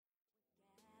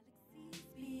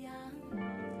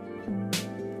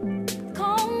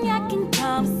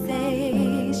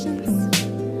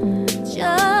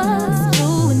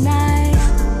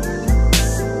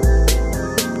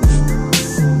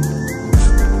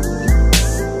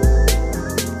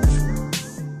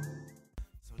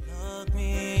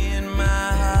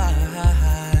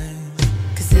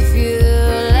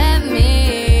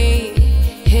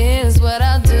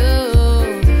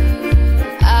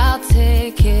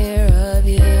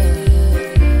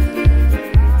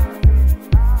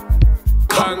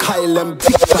them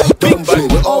tick like dumpling.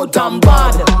 We all damn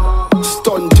bad.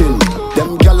 Stunting.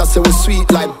 Them gyal say we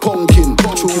sweet like pumpkin.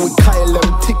 True, we Kyle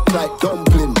them tick like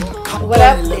dumpling. What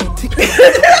up?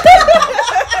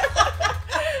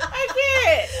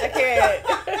 I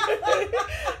can't.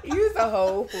 You's a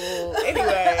whole fool.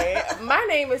 Anyway, my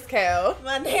name is Kel.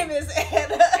 My name is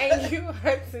Anna. And you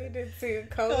are tuned into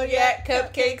Cognac,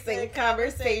 Cupcakes, and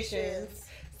Conversations.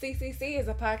 CCC is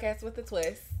a podcast with a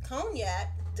twist.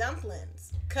 Cognac,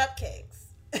 dumplings, cupcakes,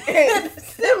 and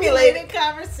stimulated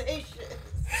conversations.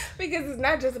 Because it's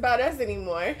not just about us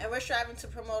anymore. And we're striving to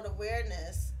promote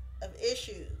awareness of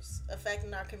issues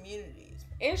affecting our communities.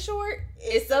 In short,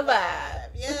 it's a vibe.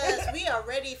 Yes, we are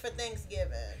ready for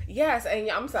Thanksgiving. Yes, and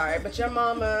I'm sorry, but your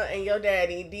mama and your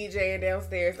daddy DJing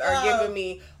downstairs are giving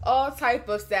me all type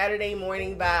of Saturday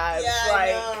morning vibes. Yeah, like,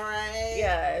 I know, right?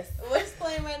 Yes. What's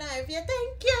playing right now? If you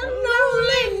think you're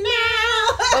lonely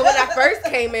now. But when I first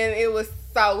came in, it was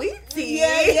Sawiti.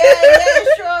 Yeah,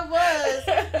 it sure was.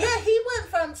 Yeah, he went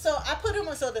from, so I put him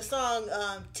on, so the song,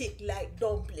 Tick Like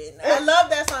Dumpling. I love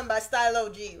that song by Stylo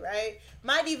G, right?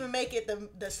 Might even make it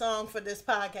the song for this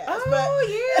podcast. Oh, but,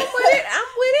 yeah, I'm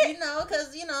with it. You know,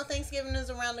 because, Thanksgiving is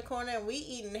around the corner and we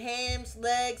eating hams,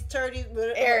 legs, turkeys,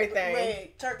 everything.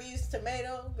 Wait, turkeys,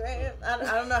 tomato, graham. I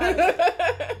don't know how to say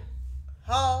it.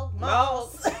 Hog,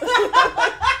 mouse.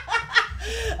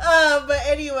 But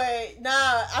anyway,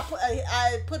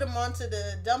 I put him onto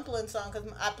the dumpling song because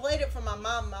I played it for my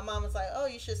mom. My mom was like, "Oh,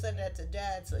 you should send that to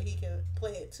Dad so he can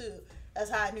play it too."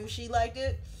 That's how I knew she liked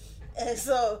it. And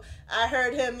so I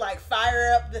heard him like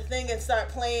fire up the thing and start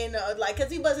playing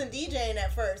because he wasn't DJing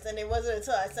at first, and it wasn't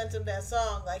until I sent him that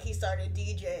song like he started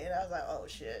DJing, and I was like, oh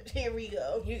shit, here we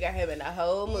go. You got him in the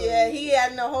whole mood. Yeah, he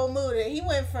had in the whole mood, and he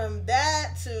went from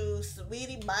that to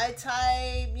Sweetie My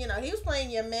Type. He was playing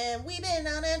Your Man, We Been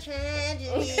on a Tragedy.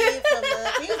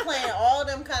 He was playing all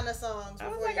them kind of songs. I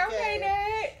was like, okay,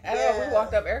 Dad. I Yeah. know we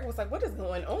walked up. Eric was like, what is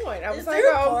going on? I was Is like,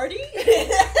 there a party?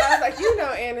 I was like,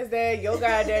 Anna's dad, your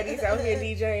goddaddy's out here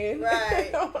DJing.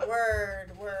 Right.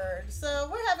 Word. So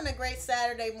we're having a great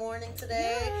Saturday morning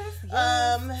today.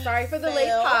 Yes. Sorry for the late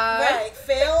pod. Right.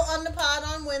 Fail on the pod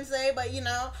on Wednesday, but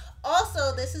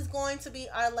also this is going to be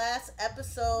our last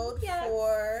episode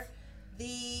for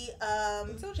the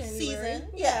season.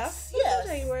 Yes.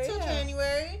 Till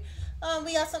January.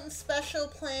 We got something special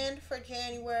planned for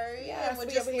January. Yes, and we'll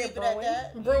just leave it at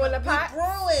that. Brewing the pot.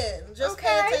 Brewing. Just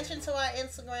pay attention to our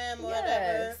Instagram or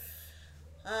whatever.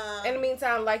 In the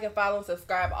meantime, like and follow and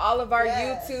subscribe all of our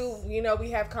YouTube.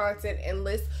 We have content and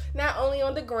lists not only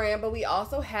on the gram, but we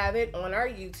also have it on our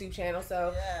YouTube channel.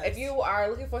 So if you are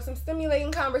looking for some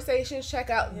stimulating conversations,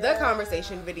 check out the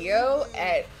conversation video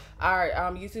at our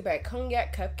YouTube at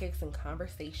Cognac, Cupcakes, and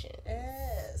Conversation.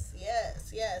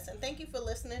 Yes. And thank you for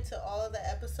listening to all of the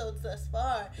episodes thus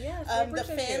far. Yes, the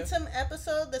Phantom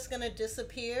episode that's going to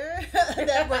disappear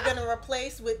that we're going to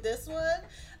replace with this one.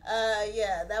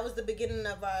 That was the beginning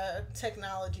of our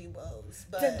technology woes.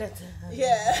 But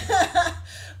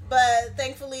but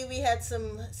thankfully we had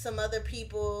some other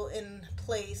people in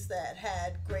place that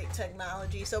had great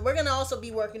technology. So we're gonna also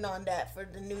be working on that for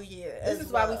the new year. This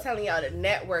is why we telling y'all to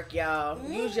network, y'all.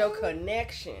 Use your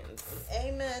connections.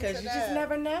 Amen. Because you just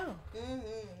never know.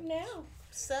 No.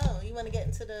 So you want to get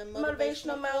into the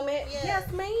motivational moment? Yes,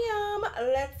 ma'am.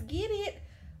 Let's get it.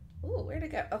 Ooh, where'd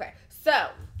it go? Okay, so.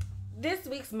 This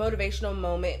week's motivational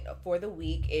moment for the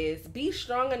week is be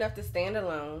strong enough to stand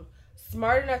alone,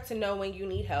 smart enough to know when you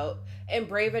need help, and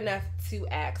brave enough to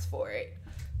ask for it.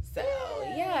 So,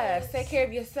 take care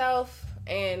of yourself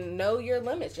and know your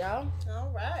limits, y'all.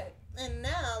 All right. And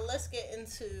now let's get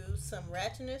into some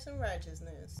ratchetness and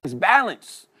righteousness. It's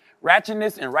balance.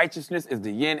 Ratchetness and righteousness is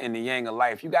the yin and the yang of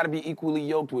life. You got to be equally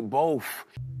yoked with both.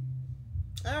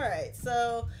 All right.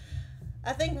 So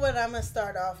I think what I'm going to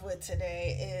start off with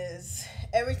today is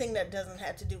everything that doesn't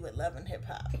have to do with love and hip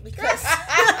hop. Because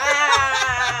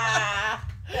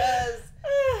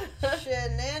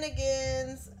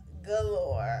shenanigans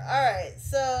galore. All right.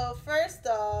 So first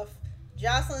off,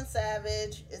 Jocelyn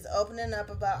Savage is opening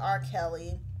up about R.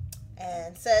 Kelly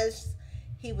and says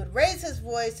he would raise his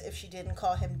voice if she didn't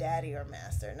call him daddy or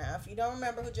master. Now, if you don't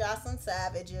remember who Jocelyn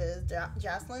Savage is,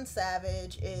 Jocelyn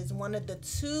Savage is one of the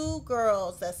two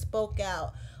girls that spoke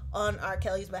out on R.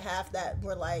 Kelly's behalf that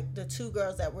were like the two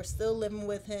girls that were still living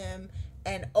with him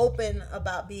and open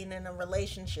about being in a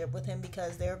relationship with him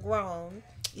because they're grown,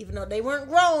 even though they weren't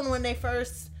grown when they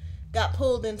first got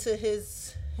pulled into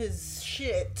his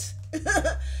shit.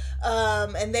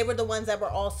 And they were the ones that were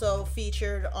also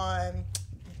featured on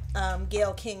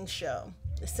Gayle King's show,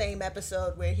 the same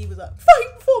episode where he was like,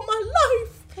 fighting for my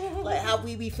life. Like how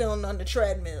we be feeling on the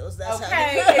treadmills. That's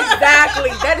okay, exactly.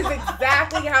 That is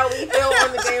exactly how we feel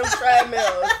on the damn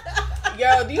treadmills.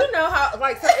 Yo, do you know how,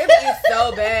 like, so it is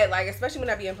so bad, like, especially when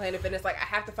I be in Planet Fitness, like, I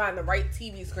have to find the right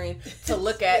TV screen to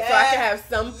look at so I can have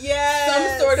some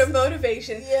sort of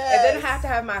motivation. And then I have to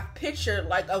have my picture,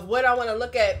 like, of what I want to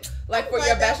look at, like, for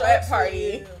your bachelorette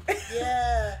party.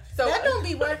 Yeah. So that don't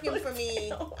be working for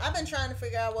me. I've been trying to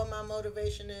figure out what my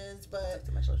motivation is, but...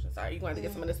 Too much lotion. Sorry, you're going to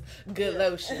have to get some of this good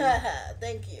lotion.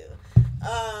 Thank you.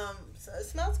 So it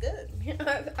smells good.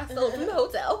 I stole it from the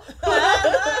hotel.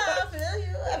 I feel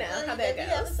you. How that They be goes.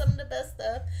 having some of the best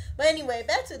stuff. But anyway,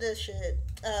 back to this shit.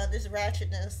 This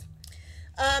ratchetness.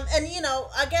 And, you know,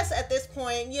 I guess at this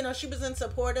point, you know, she was in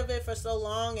support of it for so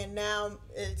long, and now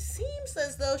it seems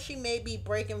as though she may be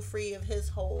breaking free of his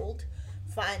hold,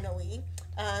 finally.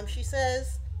 She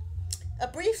says, a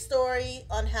brief story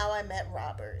on how I met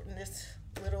Robert in this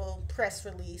little press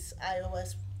release,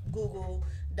 iOS Google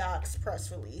Docs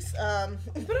press release. But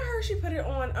I heard she put it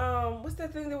on, what's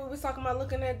that thing that we was talking about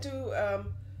looking at too?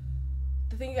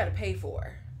 The thing you got to pay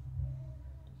for.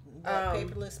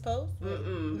 Paperless Post?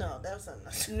 No, that was something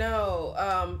else. No,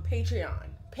 Patreon.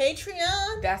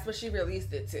 Patreon? That's what she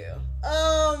released it to.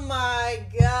 Oh my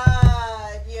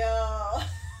God, yo.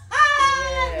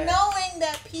 Yeah. Knowing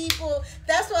that people,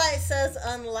 that's why it says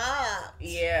unlocked.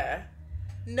 Yeah.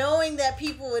 Knowing that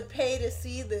people would pay to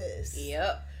see this.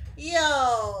 Yep.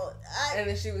 Yo. And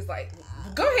then she was like,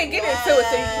 go ahead and get into it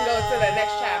so you can go to the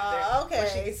next chapter.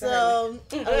 Okay, so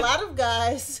a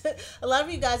lot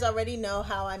of you guys already know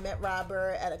how I met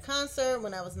Robert at a concert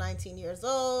when I was 19 years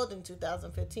old. In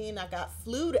 2015, I got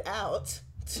flued out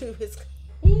to his...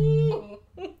 I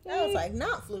was like,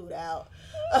 not flued out.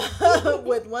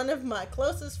 With one of my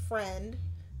closest friends,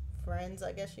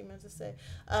 I guess she meant to say.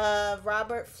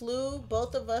 Robert flew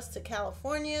both of us to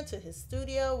California to his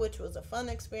studio, which was a fun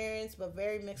experience, but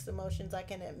very mixed emotions, I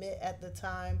can admit at the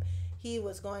time. He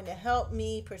was going to help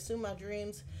me pursue my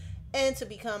dreams and to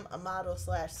become a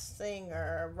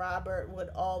model/singer. Robert would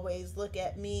always look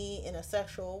at me in a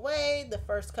sexual way the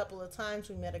first couple of times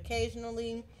we met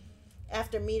occasionally.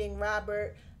 After meeting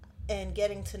Robert and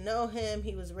getting to know him,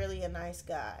 he was really a nice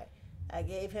guy. I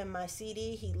gave him my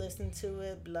CD. He listened to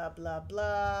it, blah, blah,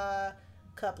 blah.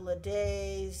 Couple of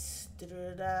days,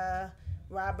 da-da-da.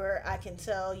 Robert, I can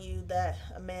tell you that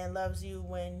a man loves you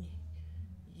when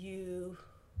you...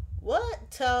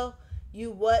 What? Tell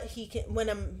you what he can... When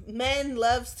a man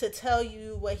loves to tell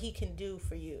you what he can do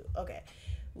for you. Okay.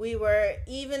 We were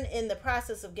even in the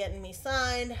process of getting me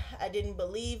signed. I didn't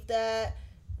believe that.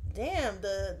 Damn,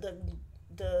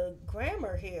 the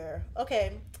grammar here.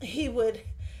 Okay. He would...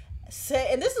 say,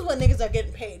 and this is what niggas are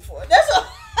getting paid for. That's all.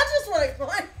 I just want to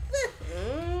point.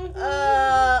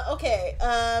 Okay.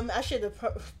 I should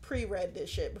have pre-read this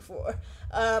shit before.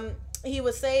 He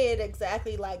would say it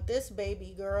exactly like this,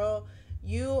 baby girl.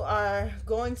 You are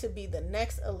going to be the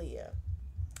next Aaliyah.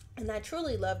 And I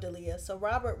truly loved Aaliyah, so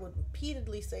Robert would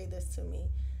repeatedly say this to me.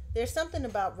 There's something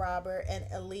about Robert and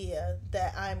Aaliyah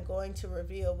that I'm going to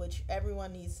reveal, which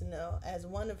everyone needs to know. As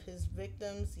one of his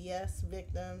victims, yes,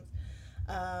 victims,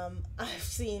 I've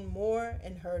seen more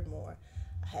and heard more.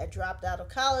 I had dropped out of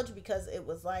college because it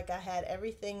was like I had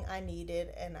everything I needed,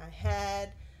 and I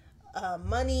had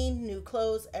money, new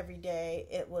clothes every day.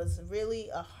 It was really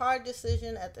a hard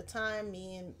decision at the time.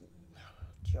 Me and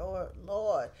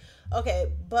Lord.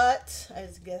 Okay, but I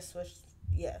guess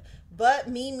but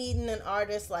me meeting an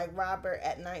artist like Robert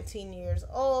at 19 years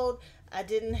old, I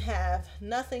didn't have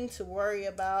nothing to worry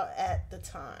about at the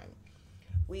time.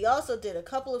 We also did a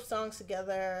couple of songs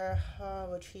together,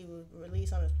 which he would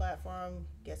release on his platform.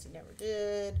 Guess he never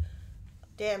did.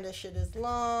 Damn, this shit is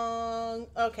long.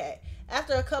 Okay.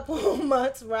 After a couple of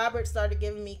months, Robert started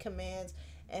giving me commands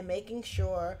and making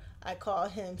sure I call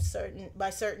him by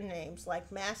certain names,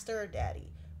 like Master or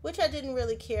Daddy, which I didn't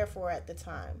really care for at the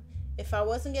time. If I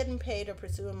wasn't getting paid or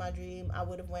pursuing my dream, I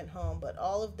would have went home, but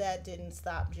all of that didn't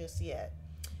stop just yet.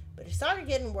 But it started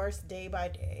getting worse day by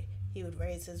day. He would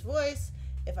raise his voice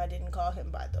if I didn't call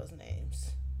him by those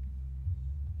names.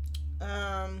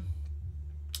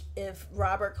 If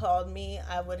Robert called me,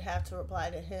 I would have to reply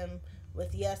to him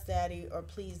with yes, daddy, or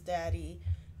please, daddy.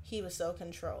 He was so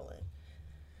controlling.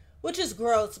 Which is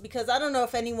gross, because I don't know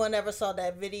if anyone ever saw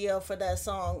that video for that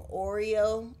song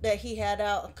Oreo that he had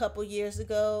out a couple years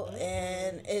ago. Mm-hmm.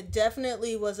 And it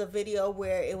definitely was a video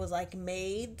where it was like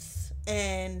maids,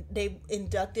 and they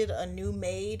inducted a new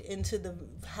maid into the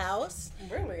house.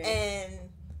 Really? And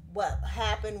what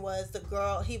happened was the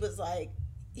girl, he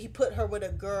put her with a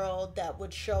girl that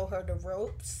would show her the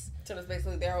ropes. So that's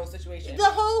basically their whole situation. The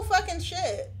whole fucking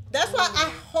shit. That's why I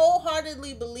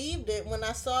wholeheartedly believed it when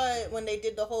I saw it when they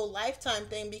did the whole Lifetime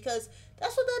thing, because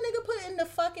that's what that nigga put in the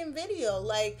fucking video.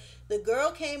 Like, the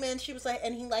girl came in, she was like,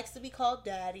 and he likes to be called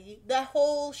daddy. That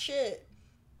whole shit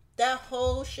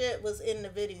was in the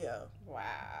video.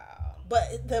 Wow.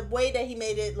 But the way that he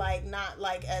made it, like, not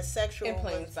like as sexual In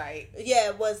plain sight.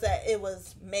 Yeah, was that it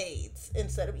was maids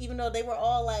instead of, even though they were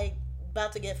all like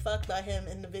about to get fucked by him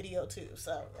in the video too.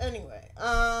 So anyway,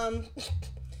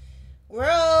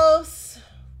 gross.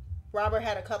 Robert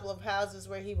had a couple of houses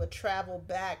where he would travel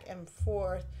back and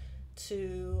forth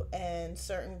to, and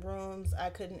certain rooms I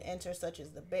couldn't enter, such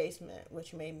as the basement,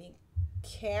 which made me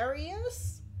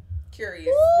curious. Curious,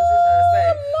 what you're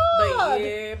trying to say. Lord. But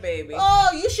yeah, baby. Oh,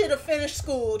 you should have finished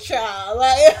school, child.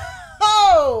 Like,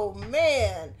 oh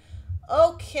man.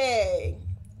 Okay.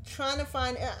 Trying to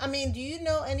find, I mean, do you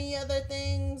know any other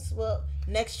things? Well,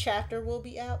 next chapter will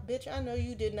be out. Bitch, I know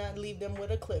you did not leave them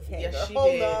with a cliffhanger. Yes, she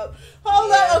Hold did. up.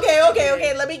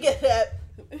 Okay. Let me get that.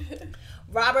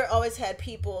 Robert always had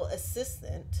people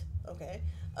assistant, okay,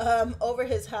 over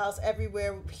his house.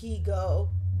 Everywhere he go,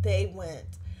 they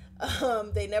went.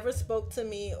 They never spoke to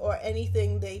me or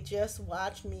anything. They just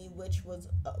watched me, which was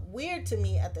weird to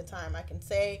me at the time. I can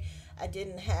say I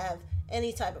didn't have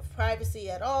any type of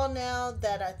privacy at all now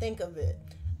that I think of it.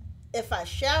 If I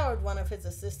showered, one of his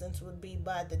assistants would be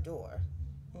by the door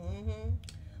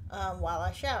while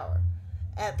I shower.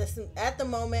 At the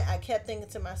moment, I kept thinking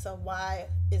to myself, why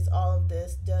is all of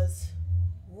this?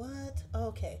 What?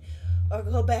 Okay. Or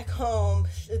go back home.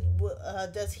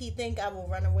 Does he think I will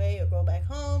run away or go back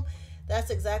home? That's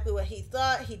exactly what he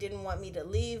thought. He didn't want me to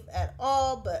leave at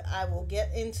all, but I will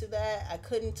get into that. I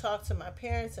couldn't talk to my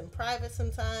parents in private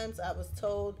sometimes. I was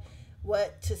told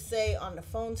what to say on the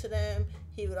phone to them.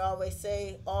 He would always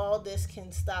say, all this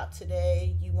can stop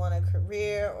today. You want a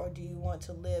career, or do you want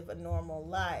to live a normal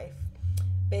life?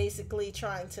 Basically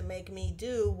trying to make me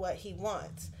do what he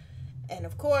wants. And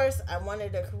of course, I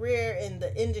wanted a career in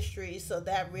the industry, so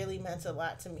that really meant a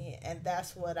lot to me. And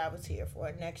that's what I was here for.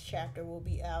 Next chapter will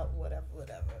be out, whatever.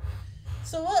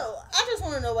 So, well, I just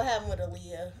want to know what happened with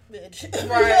Aaliyah, bitch.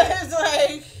 Right. It's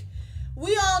like,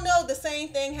 we all know the same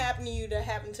thing happened to you that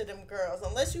happened to them girls.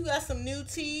 Unless you got some new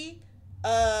tea,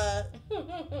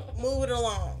 move it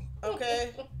along,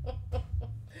 okay?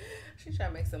 She's trying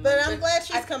to make some But money. I'm glad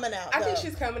she's coming out, I think though.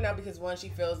 she's coming out because, one, she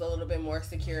feels a little bit more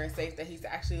secure and safe that he's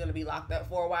actually going to be locked up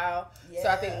for a while. Yeah. So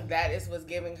I think that is what's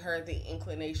giving her the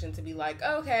inclination to be like,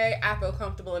 okay, I feel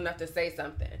comfortable enough to say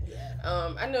something.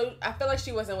 Yeah. I feel like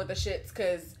she wasn't with the shits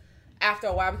because after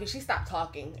a while, because she stopped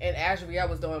talking and Azriel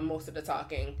was doing most of the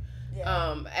talking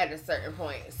at a certain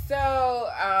point. So,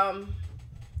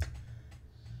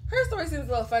 her story seems a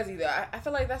little fuzzy, though. I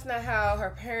feel like that's not how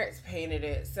her parents painted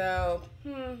it. So,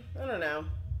 I don't know.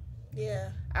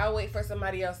 Yeah. I'll wait for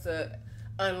somebody else to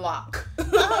unlock. I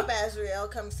hope Azriel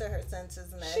comes to her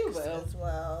senses next She will. as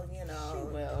well, you know.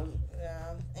 She will.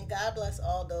 Yeah. And God bless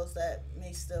all those that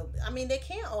may still... I mean, they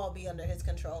can't all be under his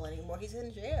control anymore. He's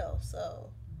in jail, so...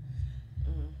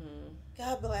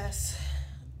 God bless.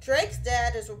 Drake's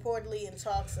dad is reportedly in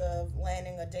talks of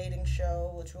landing a dating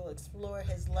show which will explore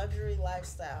his luxury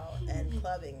lifestyle and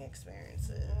clubbing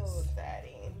experiences. Oh,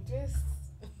 daddy. Just...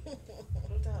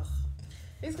 Ugh.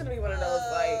 He's gonna be one of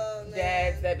those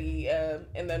dads that be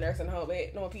in the nursing home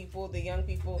with no people, the young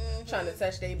people trying to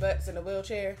touch their butts in a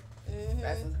wheelchair.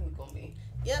 That's what he's gonna be.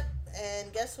 Yep,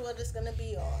 and guess what it's gonna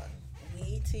be on?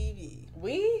 We TV.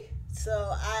 We? So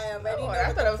I already know I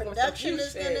what thought it the was gonna be production some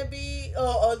is cute gonna shit. be.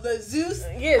 Oh, the Zeus.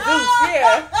 Yeah, Zeus.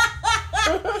 Yeah.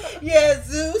 Yeah,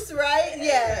 Zeus, right?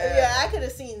 Yeah. I could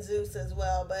have seen Zeus as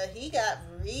well, but he got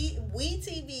We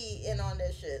TV in on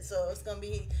this shit, so it's gonna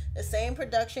be the same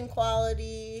production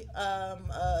quality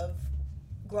of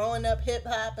growing up hip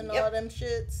hop and all them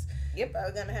shits. Yep.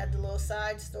 Probably gonna have the little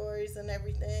side stories and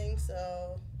everything.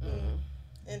 So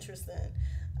interesting.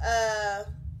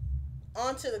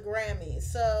 On to the Grammys.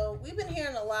 So we've been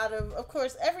hearing a lot of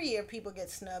course, every year people get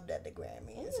snubbed at the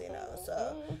Grammys, you know.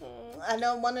 So I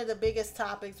know one of the biggest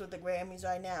topics with the Grammys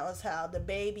right now is how the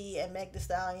Baby and Meg Thee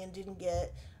Stallion didn't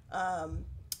get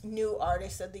new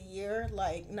artist of the year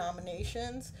like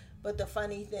nominations. But the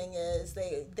funny thing is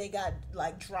they got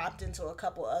like dropped into a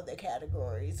couple other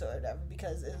categories or whatever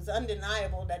because it was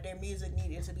undeniable that their music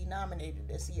needed to be nominated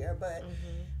this year. But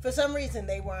for some reason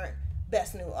they weren't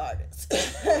best new artist.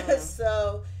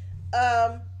 So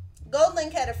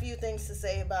Goldlink had a few things to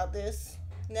say about this.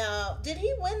 Now, did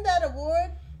he win that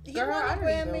award? He Girl, won I a don't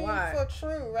even know Grammy why. for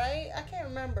True, right? I can't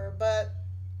remember, but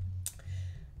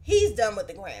he's done with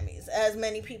the Grammys, as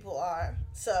many people are.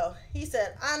 So he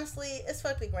said, honestly, it's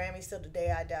fuck the Grammys till the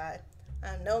day I die.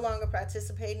 I'm no longer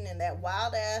participating in that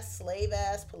wild ass, slave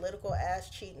ass, political ass,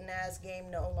 cheating ass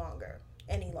game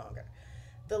any longer.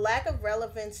 The lack of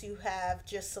relevance you have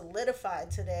just solidified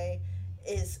today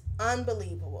is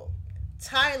unbelievable.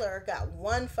 Tyler got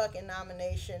one fucking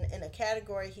nomination in a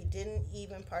category he didn't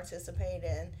even participate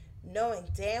in, knowing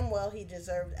damn well he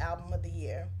deserved Album of the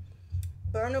Year.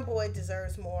 Burna Boy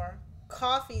deserves more.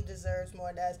 Coffee deserves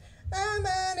more. That's I'm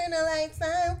on in the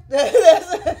lifestyle.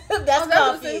 That's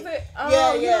Coffee.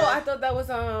 Yeah. You know, I thought that was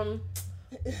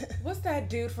what's that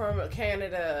dude from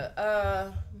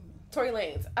Canada? Tory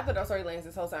Lanez. I thought that was Tory Lanez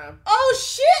this whole time. Oh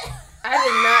shit! I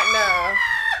did not know.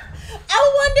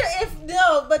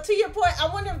 But to your point, I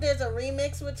wonder if there's a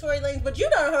remix with Tory Lanez. But you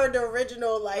done heard the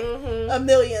original like a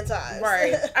million times,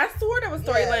 right? I swore that was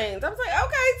Tory Lanez. I was like,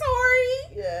 okay,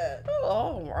 Tory. Yeah.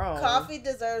 Oh, wrong. Coffee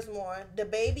deserves more. The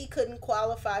Baby couldn't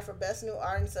qualify for Best New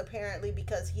Artist apparently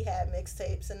because he had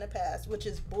mixtapes in the past, which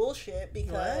is bullshit.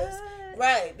 Because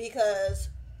because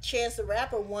Chance the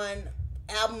Rapper won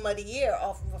Album of the Year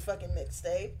off of a fucking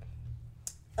mixtape.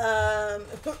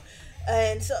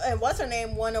 And what's her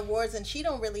name won awards, and she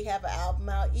don't really have an album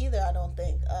out either. I don't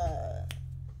think.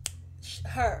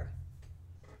 Her.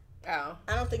 Oh.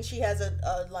 I don't think she has a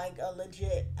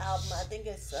legit album. I think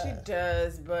it's. She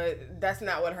does, but that's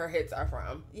not what her hits are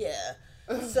from. Yeah.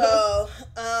 So,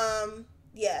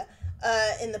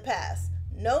 in the past,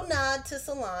 no nod to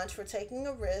Solange for taking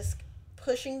a risk,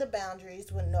 pushing the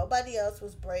boundaries when nobody else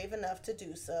was brave enough to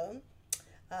do so.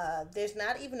 There's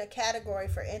not even a category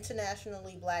for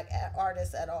internationally black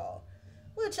artists at all,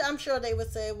 which I'm sure they would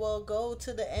say, well, go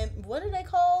to what are they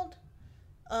called?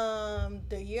 The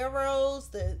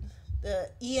Euros, the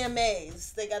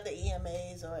EMAs. They got the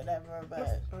EMAs or whatever,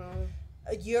 but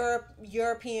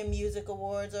European Music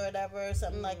Awards or whatever,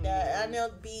 something like that. I know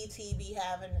BET be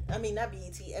having, not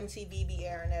BET, MTV be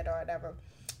airing it or whatever.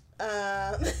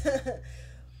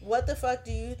 What the fuck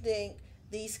do you think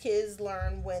these kids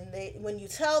learn when you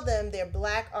tell them their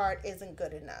black art isn't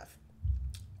good enough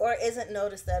or isn't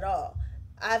noticed at all?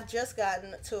 I've just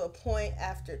gotten to a point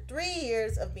after 3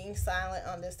 years of being silent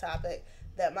on this topic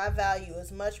that my value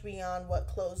is much beyond what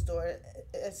closed door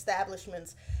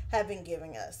establishments have been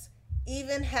giving us.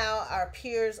 Even how our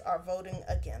peers are voting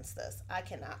against us, I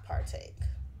cannot partake.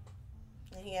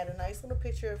 And he had a nice little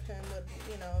picture of him with,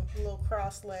 a little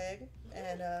cross leg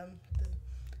and the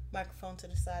microphone to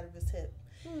the side of his hip.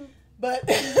 But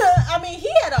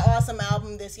he had an awesome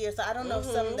album this year, so I don't know if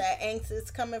some of that angst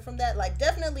is coming from that. Like,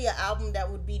 definitely an album that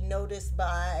would be noticed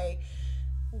by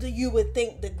you would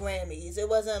think the Grammys. It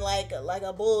wasn't like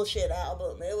a bullshit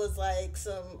album. It was like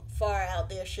some far out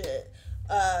there shit.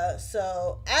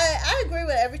 So I agree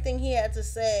with everything he had to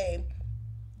say.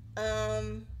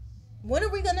 When are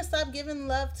we gonna stop giving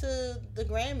love to the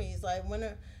Grammys? Like,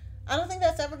 I don't think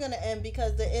that's ever going to end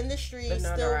because the industry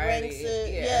still ranks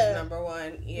it. Yeah, number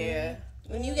one. Yeah.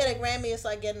 Mm-hmm. When you get a Grammy, it's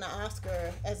like getting an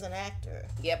Oscar as an actor.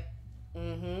 Yep.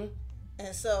 Mm-hmm.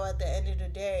 And so at the end of the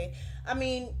day, I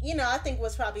think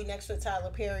what's probably next for Tyler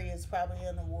Perry is probably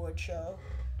an award show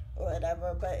or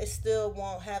whatever, but it still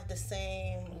won't have the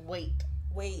same weight.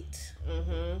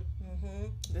 Mm-hmm. Mm-hmm.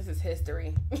 This is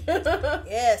history.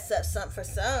 Yes, for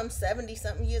some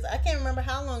 70-something years. I can't remember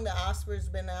how long the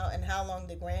Oscars been out and how long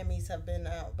the Grammys have been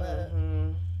out, but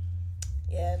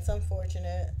yeah, it's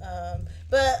unfortunate.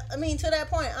 But to that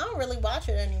point, I don't really watch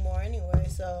it anymore anyway.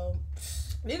 So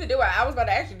neither do I. I was about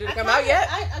to ask you, did it come out yet?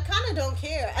 I kind of don't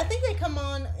care. I think they come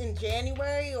on in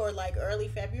January or like early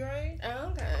February.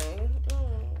 Okay.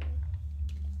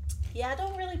 Yeah, I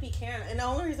don't really be caring. And the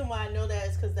only reason why I know that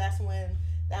is because that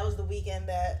was the weekend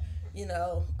that,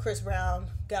 Chris Brown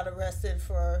got arrested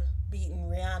for beating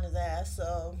Rihanna's ass.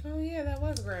 So. Oh, yeah, that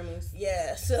was Grammys.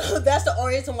 Yeah, so that's the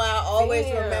only reason why I always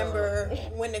remember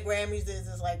when the Grammys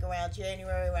is like around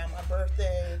January, around my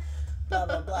birthday, blah,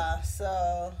 blah, blah.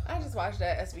 So. I just watched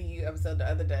that SVU episode the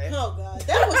other day. Oh, God.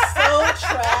 That was so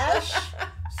trash.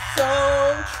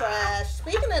 So trash.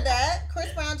 Speaking of that,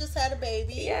 Chris Brown just had a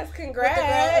baby. Yes, congrats. With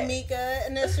the girl Amika,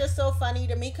 and it's just so funny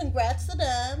to me. Congrats to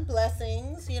them.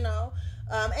 Blessings,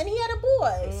 and he had a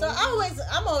boy. So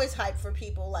I'm always hyped for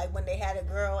people like when they had a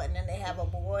girl and then they have a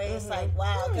boy. It's like,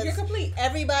 wow, you're complete.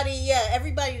 Everybody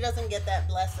doesn't get that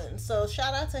blessing. So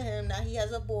shout out to him. Now he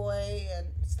has a boy and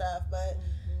stuff, but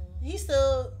he's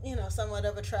still, somewhat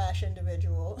of a trash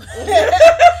individual.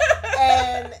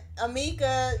 And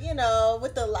Amika,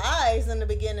 with the lies in the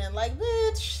beginning, like,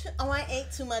 bitch, I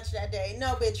ate too much that day.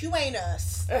 No, bitch, you ain't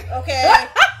us. Okay?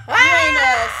 You ain't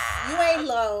us. You ain't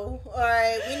low. All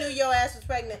right? We knew your ass was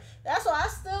pregnant. That's why I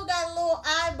still got a little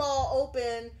eyeball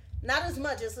open. Not as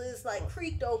much. It's like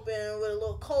creaked open with a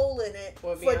little coal in it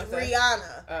for Beyonce?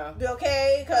 Rihanna. Oh.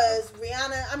 Okay, because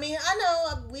Rihanna. I mean, I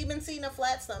know we've been seeing a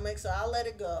flat stomach, so I'll let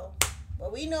it go.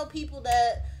 But we know people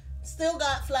that still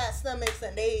got flat stomachs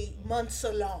and they months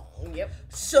along. Yep.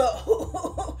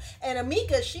 So, and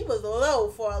Amika, she was low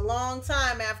for a long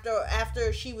time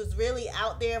after she was really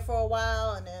out there for a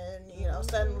while, and then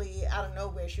suddenly out of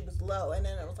nowhere she was low, and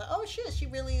then it was like, oh shit, she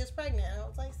really is pregnant. And I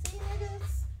was like, see,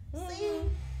 niggas, see.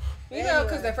 You know,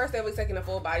 because at first they was taking the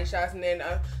full body shots, and then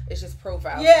it's just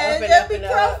profiles. Yeah, there'll be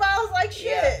profiles like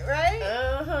shit, right?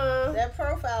 Uh-huh. That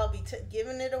profile be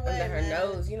giving it away. Under her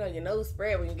nose, your nose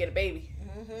spread when you get a baby.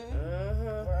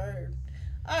 Word.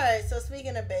 All right, so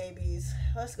speaking of babies,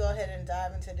 let's go ahead and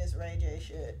dive into this Ray J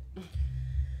shit.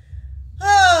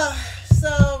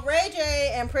 So Ray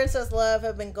J and Princess Love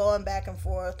have been going back and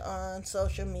forth on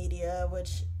social media,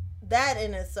 which that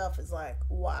in itself is like,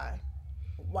 why?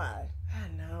 I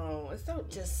know, it's so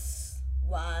just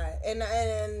why. And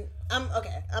I'm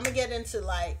gonna get into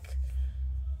like,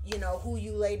 who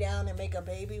you lay down and make a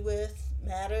baby with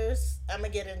matters. I'm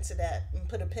gonna get into that and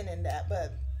put a pin in that,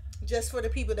 but just for the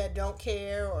people that don't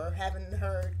care or haven't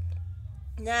heard,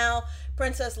 now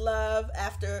Princess Love,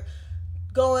 after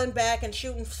going back and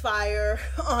shooting fire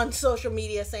on social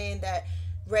media saying that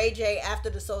Ray J, after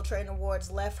the Soul Train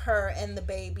Awards, left her and the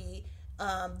baby,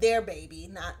 their baby,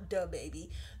 not the baby,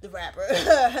 the rapper,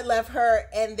 left her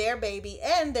and their baby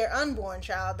and their unborn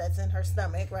child that's in her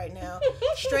stomach right now,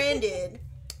 stranded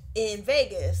in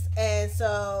Vegas. And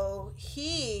so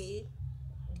he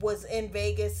was in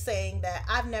Vegas saying that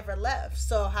I've never left,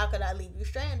 so how could I leave you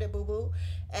stranded, boo-boo?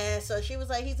 And so she was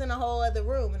like, he's in a whole other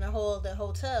room in a whole other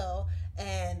hotel,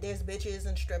 and there's bitches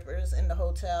and strippers in the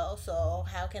hotel, so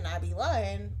how can I be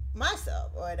lying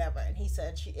myself or whatever? And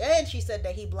she said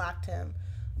that he blocked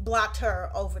her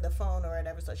over the phone or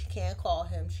whatever, so she can't call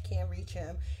him, she can't reach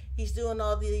him. He's doing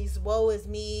all these woe is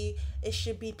me, it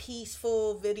should be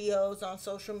peaceful videos on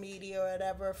social media or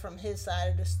whatever from his side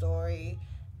of the story.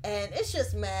 And it's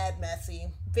just mad messy.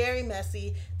 Very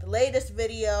messy. The latest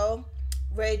video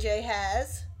Ray J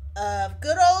has of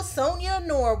good old Sonia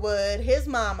Norwood, his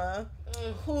mama,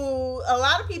 who a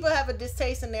lot of people have a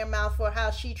distaste in their mouth for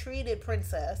how she treated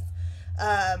Princess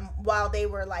while they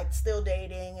were like still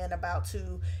dating and about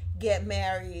to get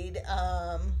married.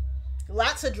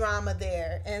 Lots of drama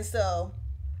there. And so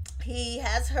he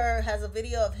has a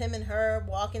video of him and her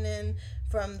walking in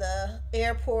from the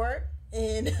airport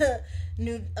in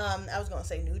New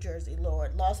Jersey,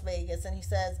 Lord, Las Vegas, and he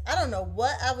says, I don't know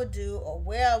what I would do or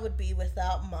where I would be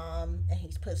without Mom, and he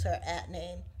puts her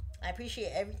 @name. I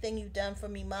appreciate everything you've done for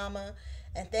me, Mama,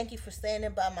 and thank you for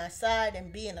standing by my side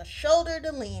and being a shoulder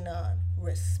to lean on.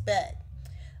 Respect.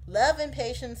 Love and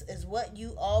patience is what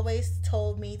you always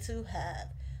told me to have.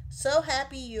 So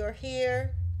happy you're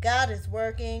here. God is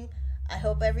working. I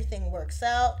hope everything works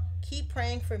out. Keep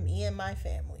praying for me and my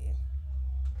family.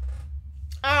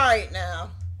 All right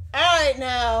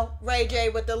now, Ray J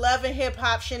with the love and hip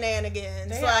hop shenanigans.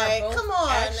 They like, come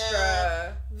on extra.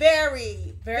 now.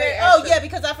 Very extra. Oh yeah,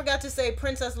 because I forgot to say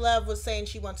Princess Love was saying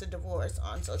she wants a divorce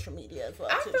on social media as well.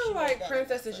 I feel like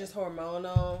Princess is just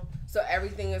hormonal, so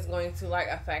everything is going to like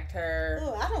affect her.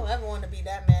 Oh, I don't ever want to be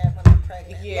that mad when I'm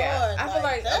pregnant. Yeah, Lord, I feel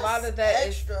like a lot of that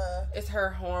extra. is her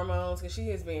hormones, because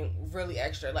she is being really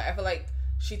extra. Like I feel like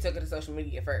she took it to social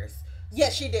media first.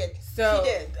 Yes, she did. So she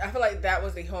did. I feel like that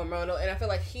was the hormonal, and I feel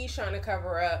like he's trying to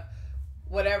cover up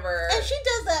whatever. And she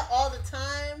does that all the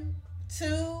time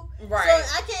too. Right.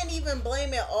 So I can't even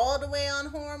blame it all the way on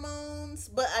hormones,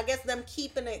 but I guess them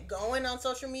keeping it going on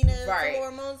social media is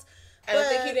hormones. And I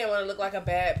think he didn't want to look like a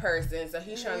bad person, so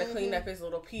he's trying to clean up his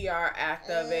little PR act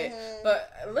of it.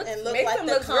 But makes him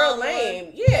look real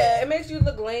lame. Yeah, it makes you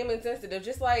look lame and sensitive.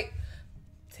 Just like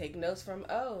take notes from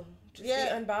Just be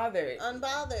unbothered.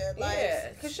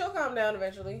 Like, because she'll calm down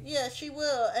eventually. Yeah, she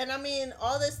will. And I mean,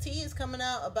 all this tea is coming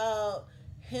out about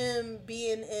him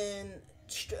being in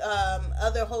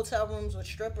other hotel rooms with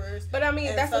strippers. But I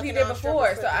mean, that's what he did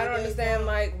before. So I don't understand,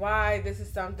 like, why this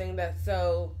is something that's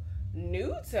so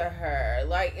new to her.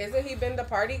 Like, isn't he been the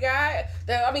party guy?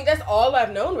 That's all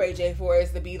I've known Ray J for,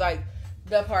 is to be, like,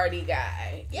 the party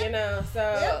guy. Yep. You know?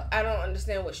 So I don't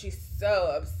understand what she's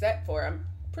so upset for. I'm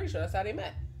pretty sure that's how they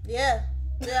met. Yeah,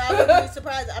 I wouldn't be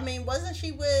surprised. I mean, wasn't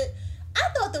she with... I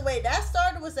thought the way that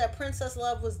started was that Princess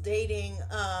Love was dating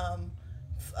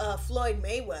Floyd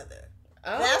Mayweather.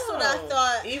 Oh, that's what I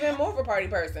thought. Even more of a party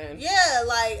person. Yeah,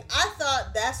 like, I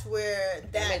thought that's where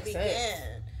that began.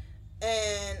 Sense.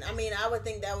 And, I mean, I would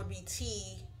think that would be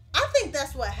T. I think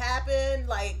that's what happened.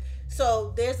 Like,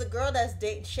 so there's a girl that's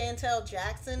dating Chantel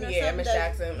Jackson or something. Yeah, Miss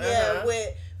Jackson. Yeah,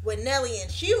 with with Nelly,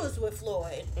 and she was with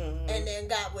Floyd, and then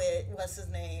got with what's his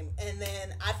name, and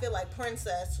then I feel like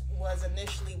Princess was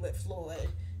initially with Floyd,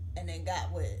 and then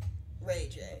got with Ray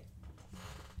J.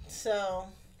 So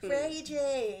Ray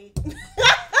J.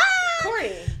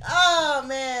 Corny. Oh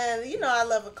man, you know I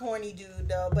love a corny dude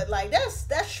though, but like that's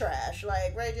trash.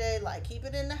 Like Ray J, like keep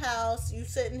it in the house. You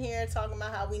sitting here talking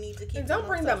about how we need to keep. And don't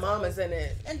bring the mamas in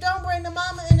it. And don't bring the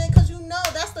mama in it, because you know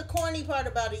that's the corny part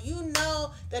about it. You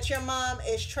know that your mom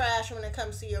is trash when it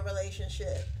comes to your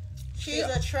relationship. She's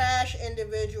a trash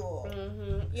individual.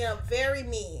 You know, very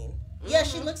mean. Yeah,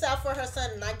 she looks out for her son,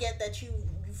 and I get that you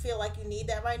feel like you need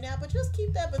that right now, but just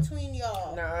keep that between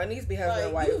y'all. No, it needs to be husband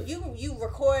and wife. You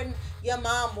recording your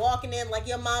mom walking in like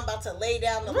your mom about to lay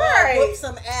down the law, whoop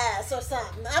some ass or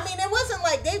something. I mean, it wasn't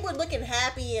like they were looking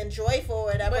happy and joyful or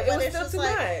whatever, but it's just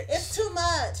like it's too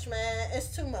much, man. It's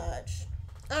too much.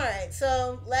 All right,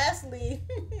 so lastly,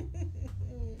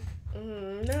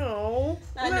 no,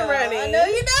 I'm not ready. I know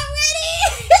you're not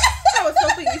ready. I was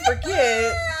hoping you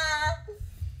forget.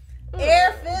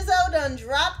 Air Fizzo done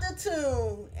dropped the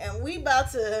tune, and we about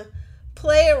to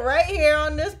play it right here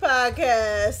on this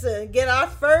podcast and get our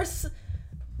first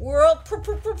world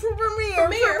premiere.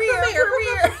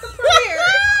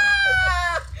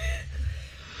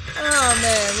 Oh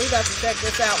man, we about to check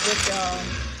this out with y'all.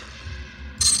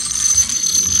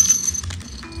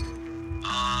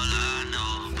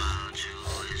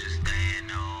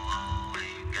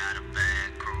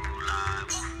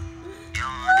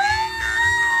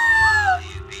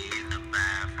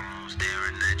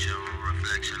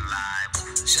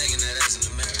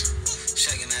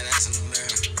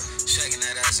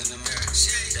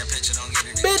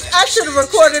 Bitch, I should have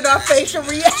recorded our facial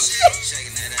reaction.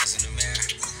 Shaking that ass in the mirror.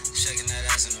 Shaking that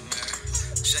ass in the mirror.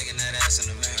 Shaking that ass in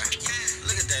the mirror.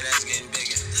 Look at that ass getting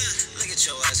bigger. Look at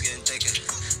your ass getting thicker.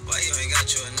 Why you ain't got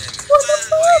you a nigga?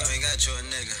 Why you ain't got you a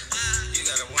nigga? You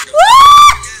gotta wonder.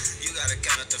 You gotta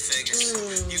count up the figures.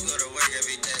 You go to work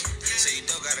every day, so you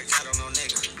don't gotta count on no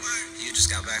nigga. You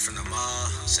just got back from the mall,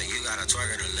 so you gotta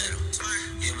twerk it a little.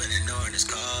 You been ignoring his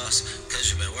calls, cause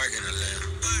you been working a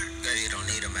little. Girl, you don't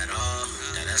need him at all.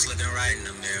 That ass looking right in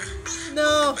the mirror.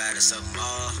 No. Bad as something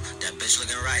all. That bitch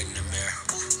looking right in the mirror.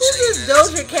 This is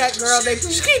Doja Cat, girl. They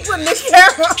keep putting the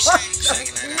camera on.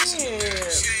 Shaking that ass in the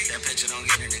mirror. That picture don't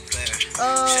get any clearer.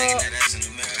 Shaking that ass in the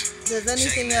mirror. Does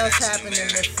anything else happen in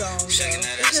this song,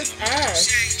 though? It's just ass.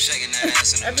 Shaking that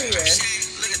ass in the mirror. Everywhere.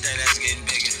 Look at that ass getting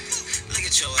bigger. Look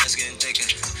at your ass getting thicker.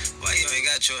 Why you ain't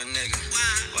got you a nigga?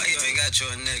 Why you ain't got you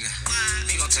a nigga?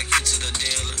 He gon' take you to the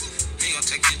dealer. He gon'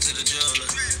 take you to the jeweler.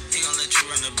 He gon' let you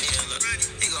run the bill up.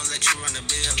 He gon' let you run the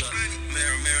bill up.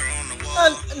 Mirror, mirror on the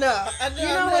wall. You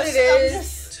know what it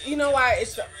is? You know why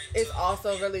it's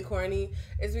also really corny?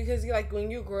 It's because you like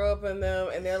when you grow up in them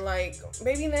and they're like,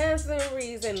 baby, that's the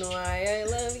reason why I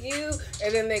love you.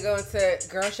 And then they go into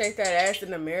girl shake that ass in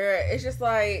the mirror. It's just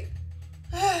like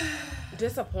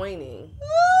disappointing.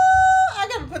 I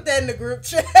gotta put that in the group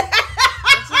chat. I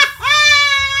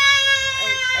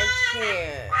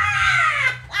can't.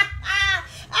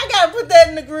 I gotta put that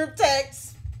in the group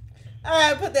text.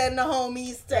 I gotta put that in the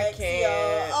homies text,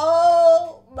 y'all.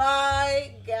 Oh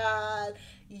my god.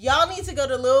 Y'all need to go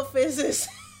to Lil Fizz's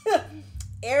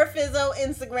Air Fizzo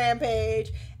Instagram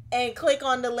page and click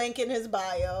on the link in his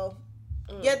bio.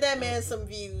 Get that man some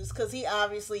views, because he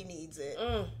obviously needs it.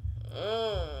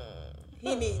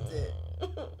 He needs it.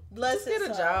 Bless his heart.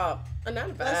 Get a job.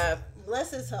 Not bad.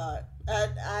 Bless his heart.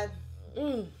 I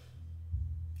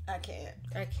can't.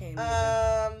 I can't.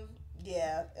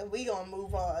 Yeah, and we gonna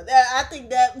move on. I think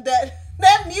that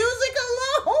music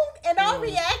alone and our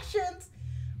reactions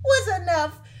was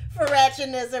enough for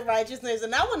ratchetness and righteousness,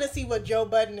 and I want to see what Joe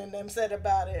Budden and them said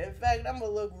about it. In fact, I'm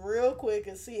gonna look real quick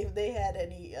and see if they had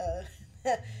any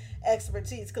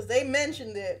expertise, because they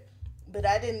mentioned it, but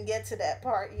I didn't get to that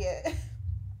part yet.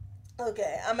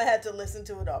 Okay, I'm gonna have to listen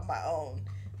to it on my own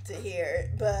to hear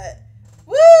it, but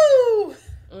woo!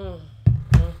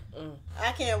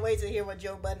 I can't wait to hear what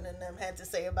Joe Budden and them had to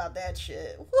say about that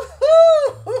shit.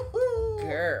 Woo-hoo!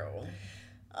 Girl.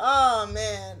 Oh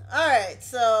man. All right.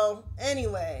 So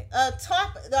anyway, our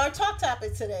talk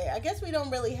topic today. I guess we don't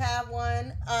really have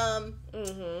one.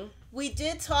 We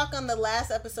did talk on the last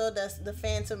episode. That's the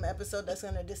Phantom episode that's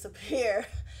gonna disappear.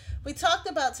 We talked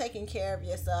about taking care of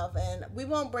yourself, and we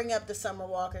won't bring up the Summer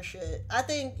Walker shit. I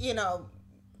think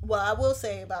well, I will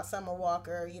say about Summer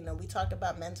Walker. We talked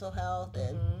about mental health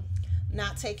and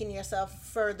not taking yourself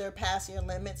further past your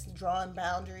limits, drawing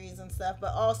boundaries and stuff,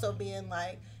 but also being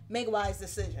like, make wise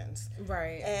decisions.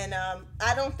 Right. And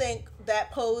I don't think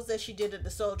that pose that she did at the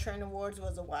Soul Train Awards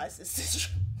was a wise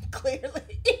decision,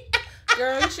 clearly.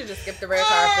 Girl, you should just skip the red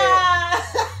carpet.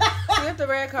 Skip the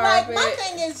red carpet. Like, my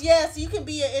thing is, yes, you can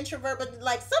be an introvert, but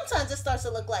like sometimes it starts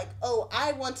to look like, oh,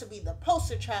 I want to be the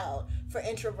poster child for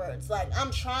introverts. Like,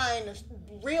 I'm trying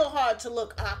real hard to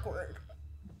look awkward.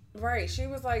 Right, she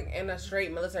was like in a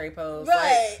straight military pose.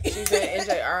 Right. Like, she's in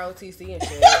NJROTC and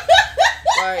shit.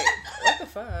 Like, what the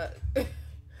fuck?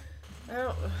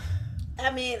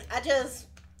 I mean, I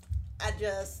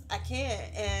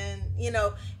can't. And, you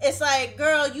know, it's like,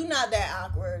 girl, you not that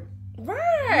awkward.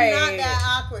 Right. You're not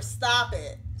that awkward. Stop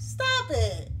it. Stop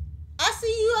it. I see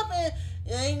you up in,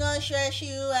 you ain't gonna stress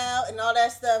you out and all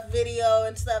that stuff, video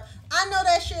and stuff. I know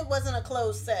that shit wasn't a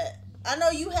closed set. I know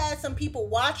you had some people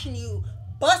watching you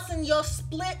busting your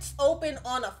splits open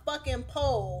on a fucking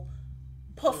pole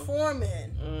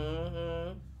performing.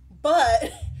 Mm-hmm.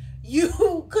 But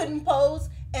you couldn't pose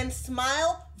and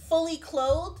smile fully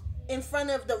clothed in front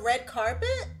of the red carpet?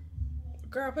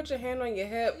 Girl, put your hand on your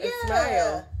hip and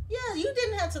smile. Yeah, you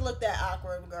didn't have to look that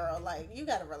awkward, girl. Like, you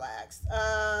gotta relax.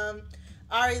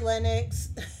 Ari Lennox.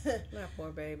 My poor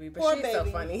baby, but Poor she's baby. so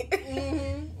funny.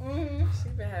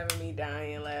 She's been having me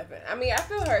dying laughing. I mean, I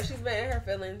feel her. She's been in her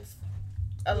feelings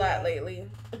a lot lately.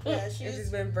 Yeah, And she's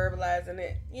been verbalizing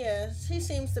it. Yeah, she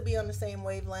seems to be on the same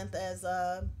wavelength as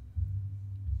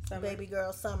baby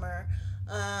girl Summer.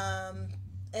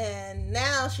 And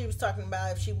now she was talking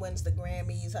about if she wins the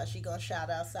Grammys, how she gonna shout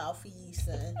out Southeast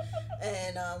and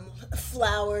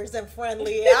Flowers and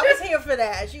Friendly. I was here for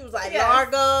that. She was like,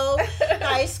 Largo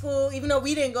High School, even though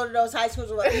we didn't go to those high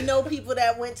schools, but we know people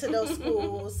that went to those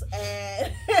schools.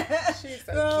 And She's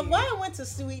so girl, cute. why I went to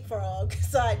Sweet Frog,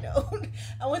 side note,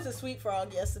 I went to Sweet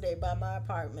Frog yesterday by my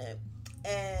apartment,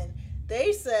 and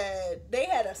they said they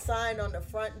had a sign on the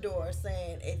front door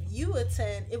saying if you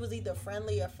attend, it was either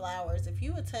Friendly or Flowers, if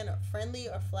you attend a Friendly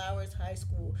or Flowers high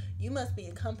school, you must be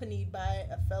accompanied by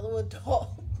a fellow adult.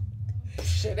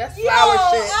 Shit, that's flower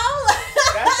shit.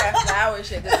 I That's that flower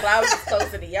shit. The Flowers is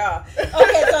closer to y'all.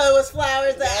 okay, so it was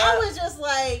Flowers. That Yeah. I was just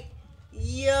like,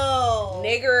 yo.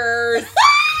 Niggers.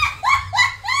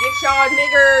 Get y'all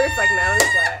niggers. Like, now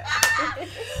it's flat.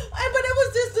 But it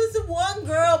was just this one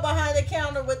girl behind the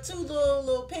counter with two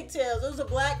little pigtails. It was a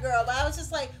black girl, but I was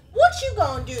just like, what you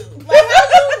gonna do? Like, how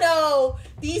do you know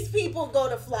these people go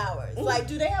to Flowers? Like,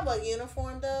 do they have a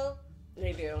uniform though?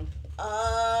 They do.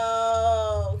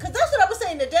 Oh, because that's what I was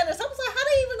saying to Dennis. I was like, how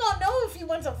they even gonna know if you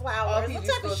went to Flowers? PG What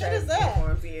type of schools shit have is that?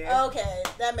 uniforms, yeah. Okay,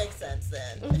 that makes sense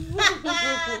then.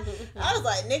 I was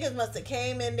like, niggas must have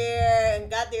came in there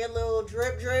and got their little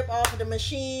drip off of the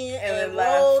machine and then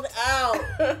rolled left. out.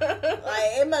 Like,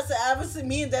 it must have, obviously,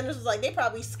 me and Dennis was like, they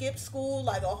probably skipped school,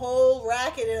 like a whole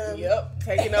racket of them. Yep.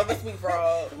 Taking over Sweet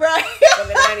Frog. Right. For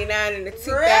the 99 and the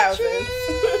 2000s.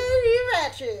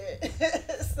 Ratchet.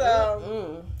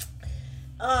 So,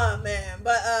 oh man,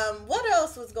 but what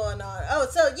else was going on? Oh,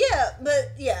 so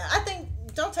yeah, I think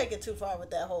don't take it too far with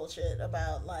that whole shit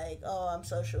about like, oh, I'm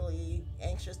socially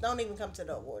anxious. Don't even come to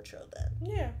the award show then.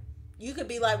 Yeah. You could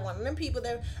be like one of them people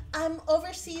that I'm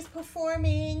overseas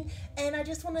performing and I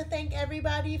just want to thank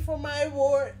everybody for my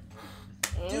award.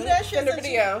 Do that shit. Send a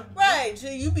video. Right. So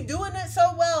you be doing it so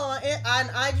well on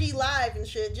IG Live and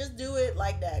shit. Just do it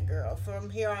like that, girl. From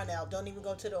here on out. Don't even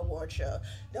go to the award show.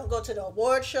 Don't go to the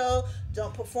award show.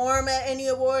 Don't perform at any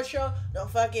award show. Don't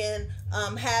fucking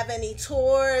have any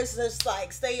tours. Just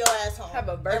like stay your ass home. Have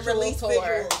a And virtual release tour.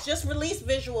 visuals. Just release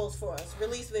visuals for us.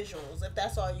 Release visuals if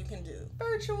that's all you can do.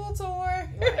 Virtual tour.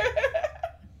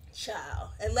 Child.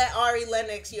 And let Ari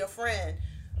Lennox, your friend,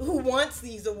 who wants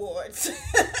these awards,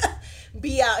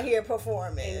 be out here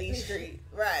performing In these streets.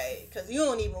 Right, because you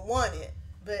don't even want it.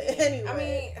 But anyway. I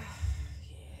mean,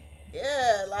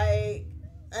 yeah, like,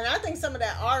 and I think some of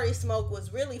that Ari smoke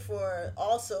was really for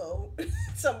also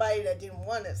somebody that didn't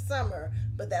want it, Summer,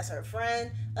 but that's her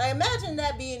friend. Like, imagine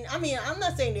that being, I mean, I'm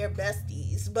not saying they're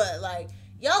besties, but like,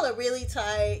 y'all are really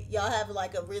tight. Y'all have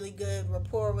like a really good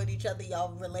rapport with each other.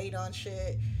 Y'all relate on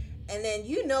shit. And then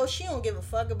you know she don't give a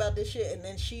fuck about this shit, and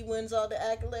then she wins all the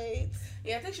accolades.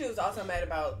 yeah, I think she was also mad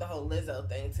about the whole Lizzo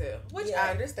thing too, which Yeah.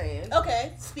 I understand.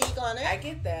 Okay, speak on it. I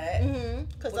get that.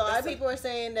 Because a With lot of the people are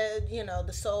saying that, you know,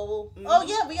 the soul. Oh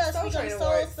yeah, we gotta Soul speak on the Train soul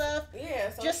Awards. stuff.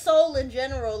 Yeah, so Just soul in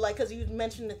general, like, because you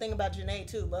mentioned the thing about Janae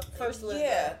too. But first, let's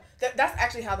yeah, that's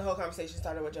actually how the whole conversation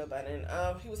started with Joe Budden.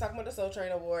 He was talking about the Soul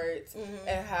Train Awards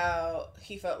and how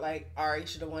he felt like Ari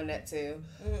should have won that too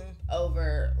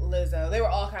over Lizzo. They were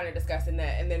all kind of discussing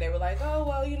that, and then they were like, "Oh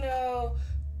well, you know,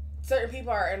 certain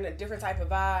people are in a different type of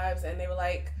vibes," and they were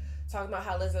like talking about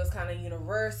how Lizzo's kind of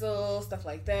universal, stuff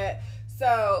like that.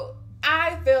 So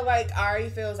I feel like Ari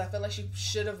feels. I feel like she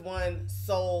should have won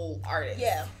Soul Artist.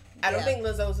 Yeah. I don't Yeah. think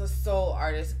Lizzo's a soul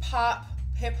artist. Pop,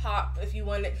 hip hop, if you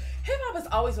want it, hip hop is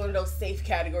always one of those safe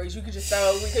categories you could just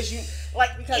throw because you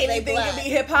like Because anything they can black. be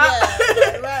hip hop.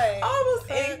 Yeah, right. Almost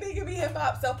anything can be hip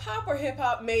hop. So pop or hip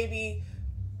hop, maybe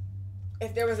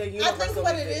if there was a universal. I think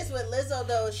what it is with Lizzo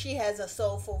though, she has a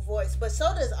soulful voice, but so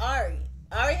does Ari.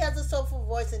 Ari has a soulful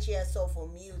voice and she has soulful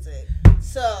music.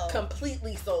 So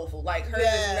completely soulful. Like hers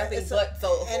is nothing but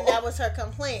soulful. And that was her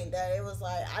complaint, that it was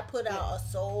like, I put out a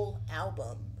soul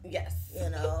album. Yes. You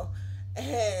know?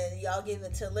 And y'all give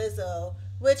it to Lizzo.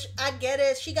 Which I get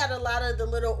it. She got a lot of the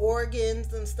little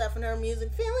organs and stuff in her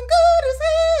music, feeling good as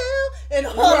hell and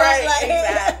all right,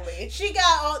 that. Like,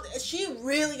 exactly. She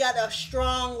really got a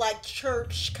strong like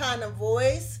church kind of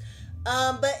voice.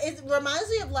 But it reminds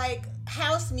me of like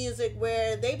house music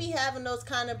where they be having those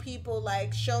kind of people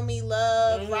like Show Me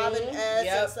Love, Robin S.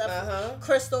 and stuff.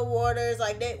 Crystal Waters,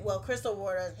 Crystal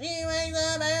Waters. She wakes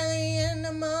up early in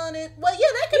the morning. Well, yeah,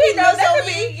 that could be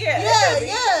Lizzo.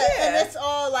 Yeah. And it's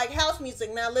all like house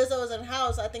music. Now Lizzo is in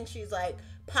house. I think she's like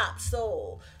pop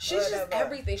soul. She's just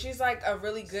everything. She's like a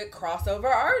really good crossover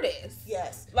artist.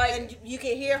 Yes. Like, and you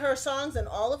can hear her songs in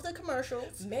all of the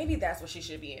commercials. Maybe that's what she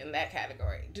should be in, that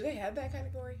category. Do they have that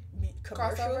category?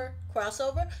 Crossover?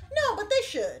 No, but they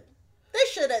should. They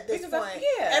should at this point.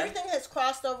 Everything has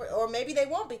crossed over, or maybe they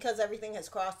won't because everything has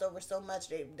crossed over so much.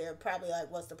 They're probably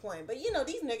like, what's the point? But you know,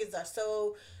 these niggas are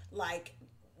so like,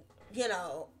 you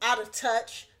know, out of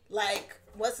touch. Like,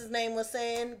 what's his name was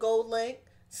saying? Gold Link.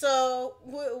 So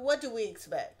what do we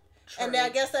expect? True. And I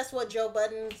guess that's what Joe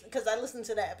Budden, because I listened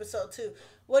to that episode too.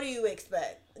 What do you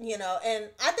expect? You know, and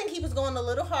I think he was going a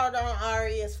little hard on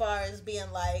Ari as far as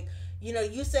being like, you know,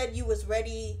 you said you was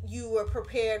ready, you were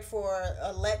prepared for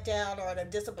a letdown or a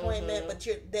disappointment, but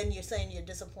you're saying you're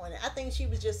disappointed. I think she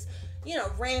was just, you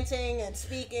know, ranting and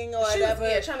speaking or whatever.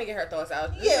 Was, trying to get her thoughts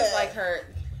out. This is like her,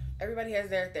 everybody has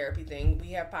their therapy thing.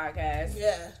 We have podcasts.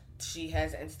 Yeah. She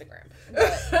has Instagram.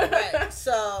 Right.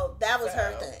 So that was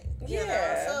her thing. You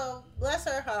know? So bless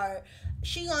her heart.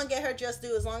 She gonna get her just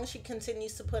due as long as she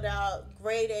continues to put out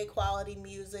grade A quality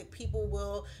music. People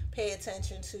will pay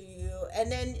attention to you,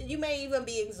 and then you may even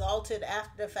be exalted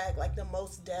after the fact, like the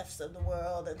Most Defs of the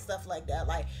world and stuff like that.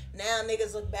 Like now,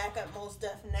 niggas look back at Most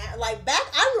Def now. Like back,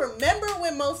 I remember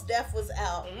when Most Def was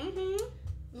out.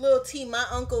 Lil T, my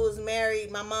uncle was married.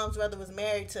 My mom's brother was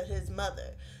married to his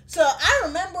mother. So I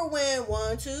remember when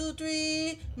 1, 2,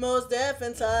 3, Most Def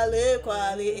and Talib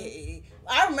Kweli.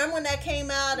 I remember when that came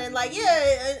out, and like,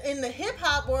 yeah, in the hip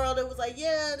hop world, it was like,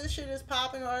 yeah, this shit is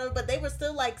popping, or whatever, but they were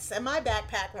still like semi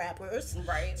backpack rappers,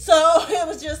 right? So it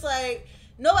was just like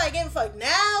nobody gave a fuck.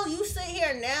 Now you sit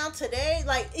here now today,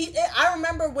 like I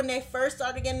remember when they first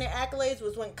started getting their accolades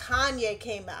was when Kanye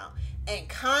came out. And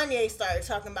Kanye started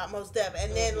talking about Mos Def,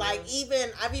 and then like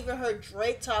I've even heard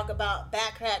Drake talk about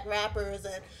backpack rappers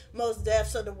and Mos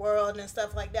Defs of the world and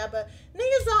stuff like that. But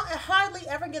niggas don't hardly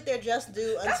ever get their just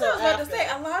due until after. That's what I was about to say.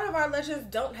 A lot of our legends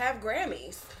don't have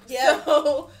Grammys. Yeah.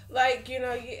 So like, you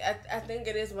know, I think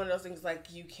it is one of those things like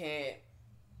you can't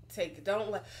take.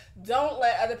 Don't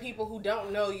let other people who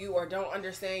don't know you or don't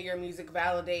understand your music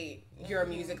validate your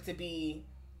music to be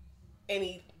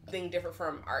anything different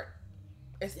from art.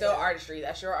 It's still artistry.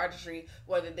 That's your artistry,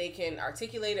 whether they can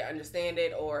articulate it, understand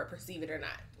it, or perceive it or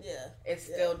not. Yeah. It's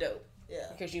still dope. Yeah.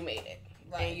 Because you made it.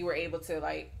 Right. And you were able to,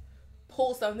 like,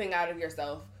 pull something out of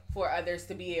yourself for others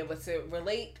to be able to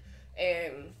relate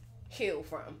and heal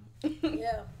from.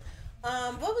 Yeah.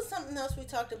 What was something else we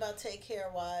talked about take care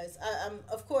wise?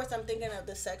 Of course, I'm thinking of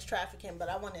the sex trafficking, but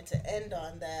I wanted to end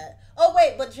on that. Oh,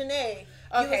 wait, but Janae.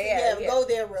 Okay, go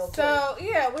there real quick. So,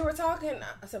 we were talking.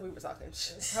 I said we were talking.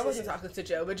 I wasn't talking to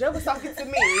Joe, but Joe was talking to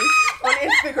me on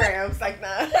Instagram. It's like,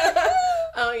 nah.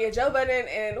 Joe Budden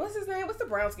and what's his name? What's the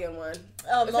brown skin one?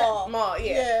 Maul,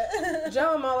 yeah.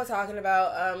 Joe and Maul were talking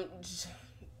about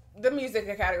the music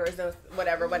categories and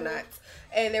whatnot.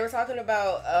 And they were talking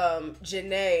about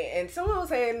Janae, and someone was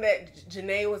saying that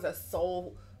Janae was a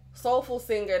soulful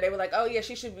singer. They were like, oh yeah,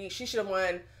 she should have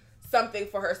won something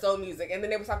for her soul music. And then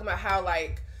they were talking about how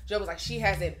like Joe was like, she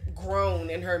hasn't grown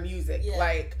in her music.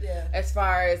 As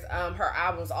far as her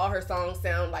albums, all her songs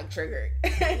sound like Triggered.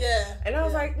 And I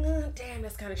was like, damn,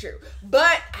 that's kind of true.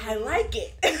 But I like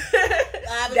it.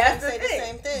 That's the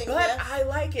same thing. But I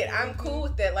like it. I'm cool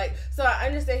with that. Like, so I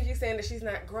understand you saying that she's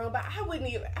not grown, but I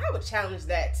would challenge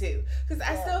that too. Because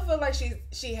I still feel like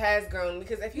she has grown.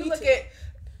 Because if you look at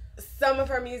some of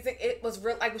her music, it was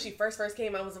real, like when she first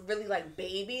came out, it was really like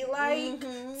baby like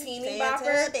teeny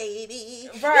bopper baby,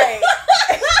 right?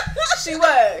 She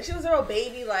was a real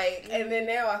baby like, and then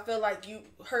now I feel like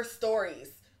her stories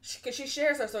because she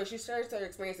shares her story, she shares her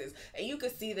experiences, and you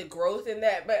can see the growth in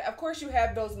that. But of course, you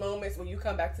have those moments when you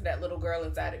come back to that little girl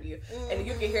inside of you, and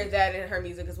you can hear that in her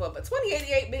music as well. But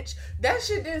 2088, bitch, that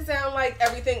shit didn't sound like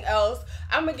everything else.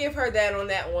 I'm gonna give her that on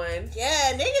that one.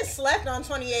 Yeah, niggas slept on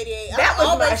 2088. That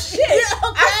was my shit. Yeah,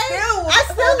 okay. I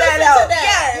still listen that out. to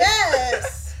that.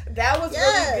 Yes. That was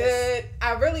really good.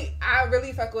 I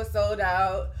really fuck with Sold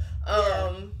Out.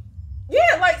 Yeah,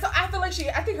 like, so I feel like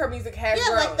I think her music has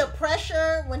grown. Like the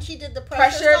Pressure, when she did the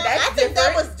Pressure song, that's I think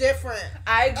that was different.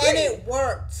 I agree. And it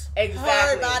worked. Exactly.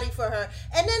 Hard body for her.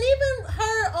 And then even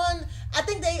her on, I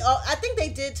think they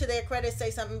did, to their credit,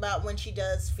 say something about when she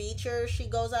does features, she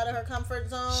goes out of her comfort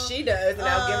zone. She does, and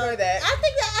I'll give her that.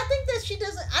 I think that she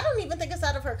doesn't, I don't even think it's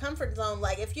out of her comfort zone.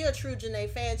 Like, if you're a true Janae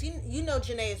fan, you know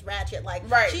Janae is ratchet. Like,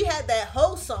 she had that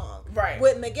whole song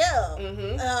with Miguel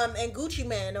and Gucci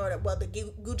Man,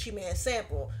 the Gucci Man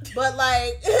sample. But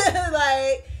like,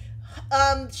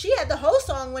 she had the whole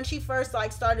song when she first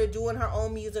like started doing her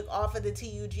own music off of the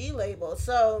TUG label.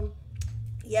 So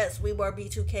yes, we were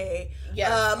B2K. Yes.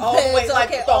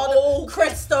 The whole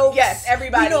crystals. Yes,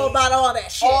 everybody. We know about all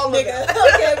that shit, nigga.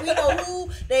 Okay, we know who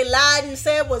they lied and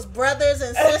said was brothers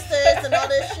and sisters and all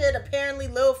this shit. Apparently,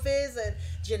 Lil Fizz and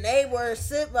Janae were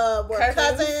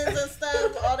cousins and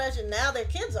stuff. All that shit. Now their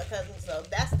kids are cousins, so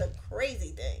that's the crazy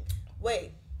thing.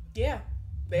 Wait. Yeah,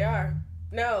 they are.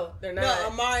 No, they're not. No,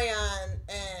 Omarion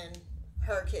and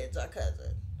her kids are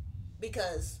cousins.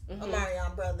 Because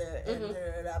Omarion brother and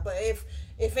but if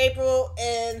April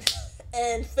and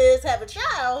Fizz have a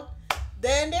child,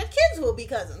 then their kids will be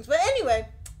cousins. But anyway,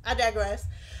 I digress.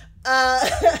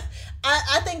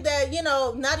 I think that,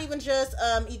 not even just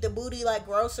Eat the Booty, like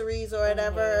groceries or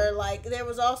whatever. Like, there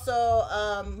was also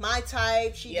My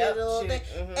Type. She did a little thing.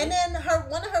 And then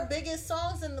one of her biggest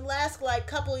songs in the last like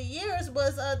couple of years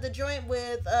was the joint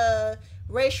with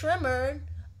Ray Shrimmer.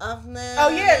 The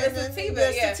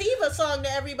Sativa song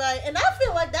to everybody, and I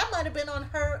feel like that might have been on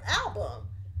her album.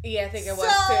 Yeah, I think it was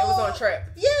too. It was on Trip.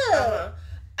 Yeah,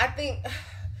 I think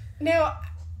now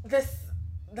the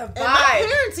vibe. And my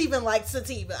parents even liked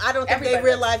Sativa. I don't think they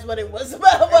realized what it was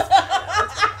about.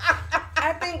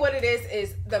 I think what it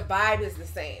is the vibe is the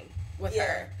same with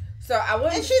her. So I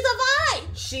wouldn't. And she's a vibe.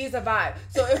 She's a vibe.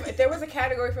 So if there was a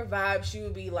category for vibes, she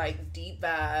would be like deep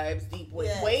vibes, deep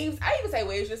waves. I even say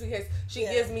waves just because she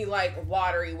gives me like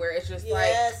watery, where it's just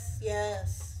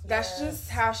that's just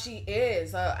how she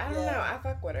is. I don't know. I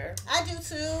fuck with her. I do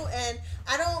too, and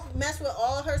I don't mess with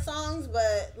all of her songs,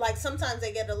 but like sometimes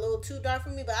they get a little too dark for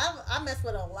me. But I mess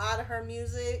with a lot of her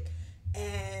music,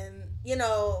 and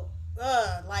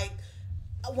like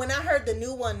when I heard the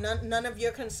new one, None of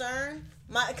Your Concern.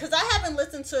 Because I haven't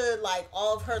listened to like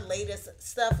all of her latest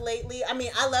stuff lately. I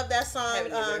mean, I love that song.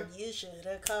 You should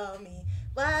have called me.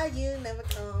 Why you never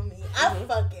call me? I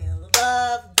fucking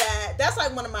love that. That's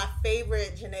like one of my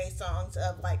favorite Janae songs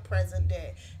of like present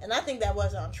day, and I think that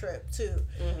was on Trip too.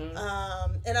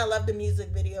 And I love the music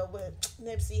video with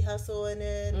Nipsey Hussle in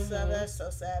it and stuff. That's so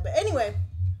sad. But anyway,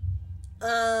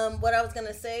 what I was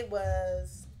gonna say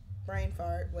was brain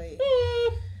fart. Wait.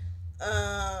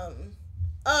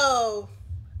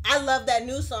 I love that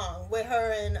new song with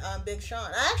her and Big Sean.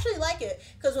 I actually like it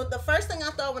because the first thing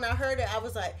I thought when I heard it, I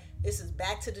was like, this is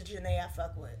back to the Janae I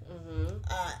fuck with.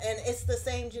 And it's the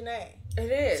same Janae.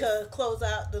 It is. To close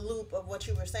out the loop of what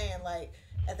you were saying, like,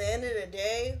 at the end of the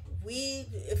day,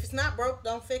 if it's not broke,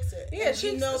 don't fix it. Yeah,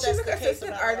 she's a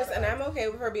consistent artist, and I'm okay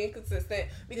with her being consistent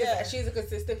because she's a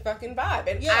consistent fucking vibe,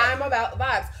 and I'm about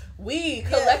vibes. We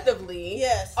collectively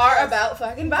are about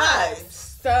fucking vibes.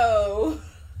 So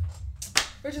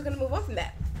we're just gonna move on from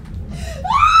that.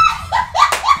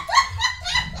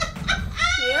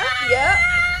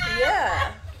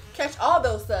 Yeah. Catch all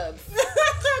those subs.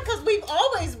 Because we've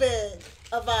always been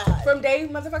a vibe. From day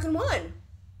motherfucking one.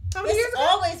 How many years ago?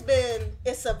 It's always been,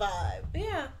 it's a vibe.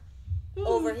 Yeah.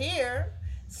 Over here.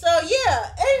 So,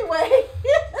 yeah. Anyway.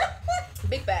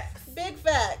 Big facts. Big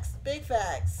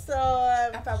facts. So,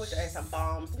 I thought we should add some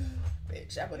bombs.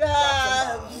 Bitch, I would drop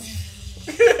some bombs.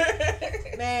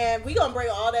 Man, we gonna bring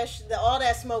all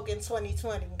that smoke in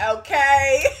 2020.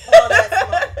 Okay. All that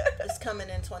smoke is coming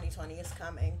in 2020. It's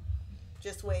coming.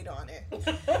 Just wait on it.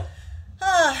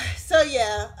 So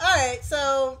yeah. All right.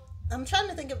 So I'm trying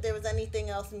to think if there was anything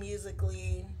else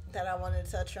musically that I wanted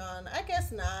to touch on. I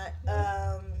guess not.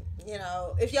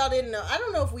 If y'all didn't know, I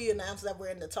don't know if we announced that we're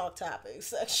in the talk topics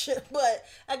section, but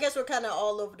I guess we're kind of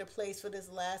all over the place for this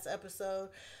last episode.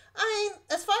 I mean,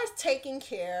 as far as taking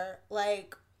care,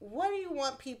 like, what do you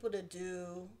want people to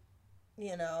do,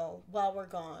 while we're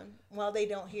gone, while they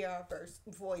don't hear our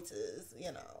voices,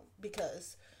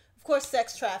 because Of course,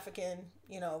 sex trafficking,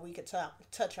 we could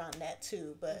touch on that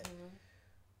too, but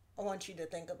I want you to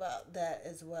think about that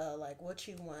as well, like what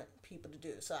you want people to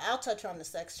do. So I'll touch on the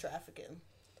sex trafficking.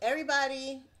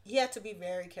 Everybody, you have to be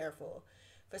very careful.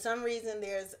 For some reason,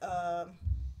 there's,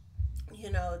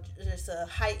 there's a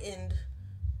heightened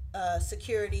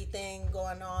security thing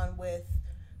going on with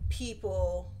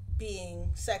people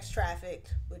being sex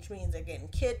trafficked, which means they're getting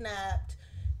kidnapped,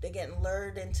 they're getting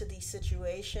lured into these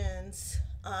situations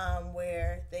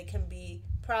where they can be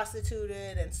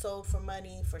prostituted and sold for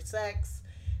money for sex,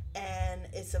 and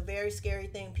it's a very scary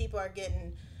thing. People are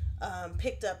getting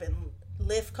picked up in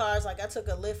Lyft cars. Like I took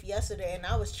a Lyft yesterday and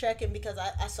I was checking because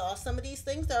I saw some of these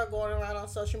things that are going around on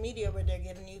social media where they're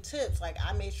giving you tips. Like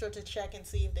I made sure to check and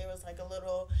see if there was like a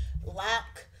little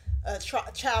lock,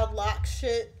 child lock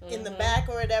shit in the back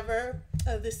or whatever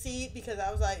of the seat, because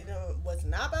I was like, what's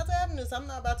not about to happen is I'm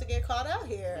not about to get caught out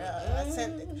here. I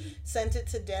sent it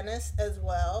to Dennis as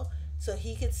well so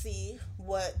he could see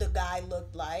what the guy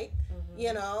looked like,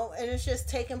 and it's just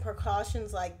taking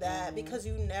precautions like that because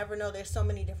you never know. There's so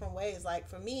many different ways. Like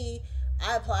for me,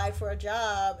 I applied for a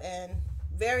job, and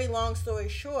very long story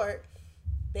short,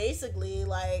 basically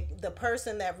like the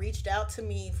person that reached out to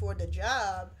me for the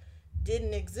job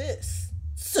didn't exist.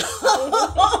 So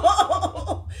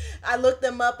I looked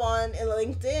them up on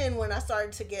LinkedIn when I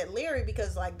started to get leery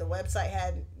because like the website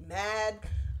had mad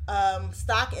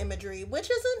stock imagery,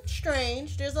 which isn't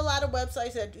strange. There's a lot of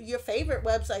websites that your favorite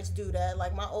websites do that.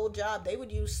 Like my old job, they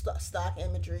would use stock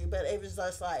imagery, but it was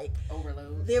just like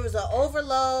overload. There was an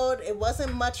overload. It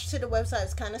wasn't much to the website. It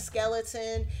was kind of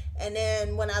skeleton. And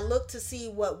then when I looked to see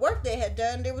what work they had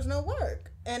done, there was no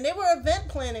work. And they were event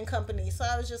planning companies. So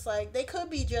I was just like, they could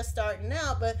be just starting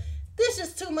out, but there's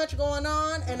just too much going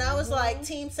on. And I was like,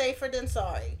 team safer than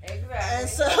sorry. Exactly. And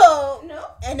so,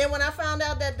 and then when I found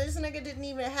out that this nigga didn't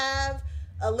even have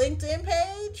a LinkedIn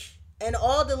page, and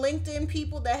all the LinkedIn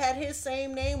people that had his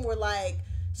same name were like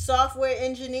software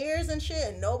engineers and shit,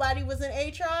 and nobody was in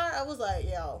HR, I was like,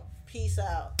 yo, peace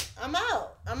out. I'm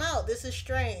out. This is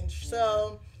strange.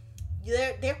 So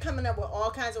they're coming up with all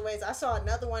kinds of ways. I saw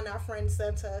another one our friend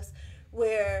sent us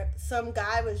where some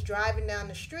guy was driving down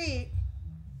the street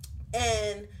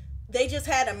and they just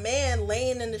had a man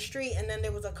laying in the street, and then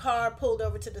there was a car pulled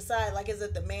over to the side, like as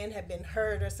if the man had been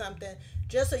hurt or something,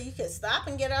 just so you could stop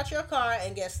and get out your car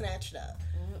and get snatched up.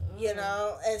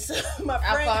 And so my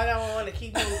friend, I don't want to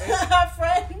keep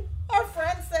moving. our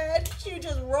friend said you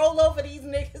just roll over these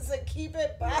niggas and keep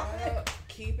it back.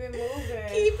 Keep it moving.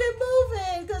 Keep it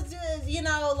moving. Because,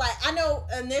 like, I know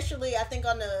initially, I think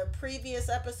on the previous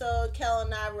episode, Kel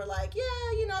and I were like,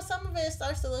 some of it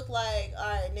starts to look like, all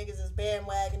right, niggas is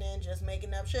bandwagoning, just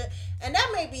making up shit. And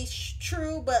that may be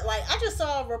true, but, like, I just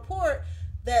saw a report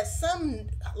that some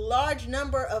large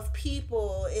number of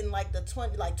people in, like,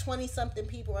 20-something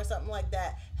people or something like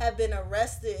that have been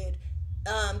arrested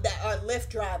that are Lyft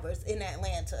drivers in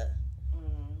Atlanta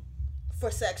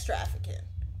for sex trafficking.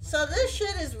 So this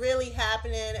shit is really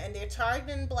happening, and they're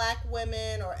targeting black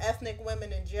women or ethnic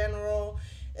women in general.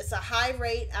 It's a high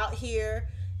rate out here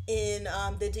in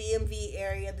the DMV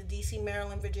area, the DC,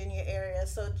 Maryland, Virginia area.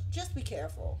 So just be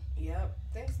careful. Yep.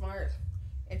 Think smart.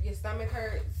 If your stomach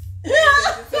hurts, pay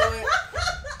attention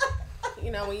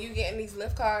to it. When you get in these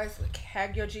Lyft cars,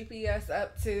 have your GPS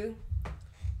up too.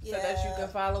 So that you can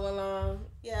follow along.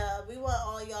 Yeah, we want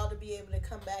all y'all to be able to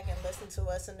come back and listen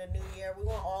to us in the new year. We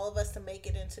want all of us to make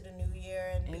it into the new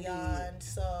year and beyond.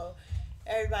 So,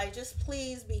 everybody, just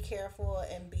please be careful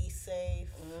and be safe.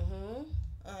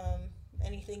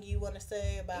 Anything you want to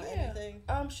say about anything?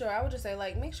 Sure. I would just say,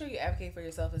 like, make sure you advocate for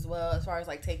yourself as well, as far as,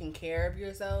 like, taking care of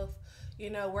yourself.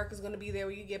 Work is going to be there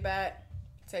when you get back.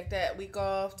 Take that week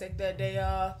off. Take that day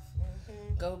off.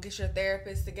 Go get your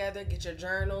therapist together, get your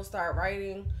journal, start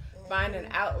writing, find an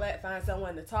outlet, find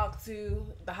someone to talk to.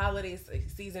 The holiday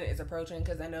season is approaching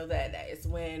because I know that is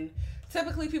when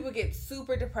typically people get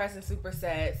super depressed and super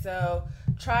sad. So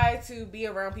try to be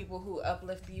around people who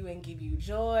uplift you and give you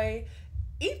joy.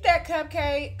 Eat that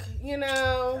cupcake,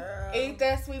 Girl, eat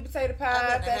that sweet potato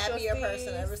pie. I've been a happier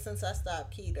person ever since I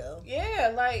stopped keto.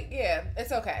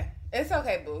 It's okay. It's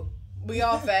okay, boo. We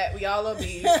all fat. We all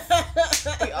obese.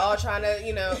 We all trying to,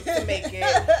 to make it.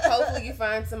 Hopefully you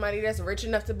find somebody that's rich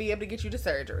enough to be able to get you to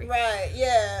surgery. Right,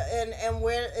 yeah. And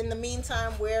in the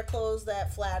meantime, wear clothes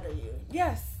that flatter you.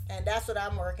 Yes. And that's what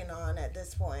I'm working on at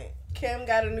this point. Kim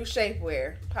got a new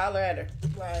shapewear. Holler at her.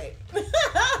 Right.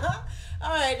 All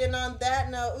right, and on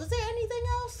that note, was there anything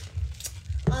else?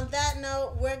 On that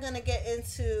note, we're going to get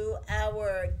into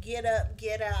our get up,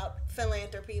 get out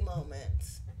philanthropy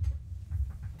moments.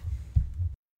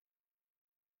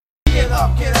 Get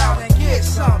up, get out, and get get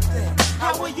something.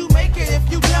 How will you make it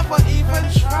if you never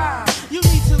even try? You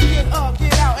need to get up,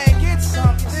 get out, and get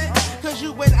something. Cause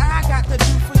you and I got to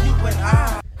do for you and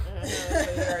I. So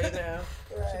you already know.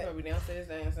 Right. She probably downstairs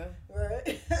dancing.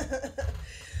 Right.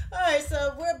 All right,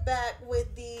 so we're back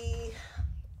with the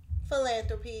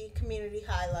philanthropy community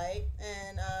highlight,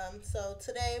 and so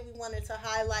today we wanted to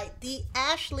highlight the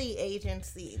Ashley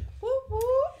Agency. Whoop,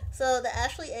 whoop. So the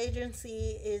Ashley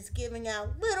Agency is giving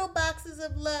out little boxes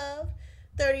of love,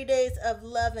 30 days of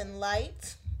love and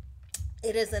light.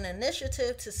 It is an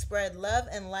initiative to spread love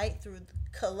and light through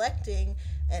collecting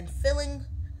and filling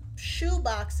shoe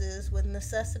boxes with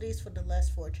necessities for the less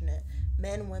fortunate,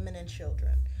 men, women, and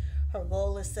children. Her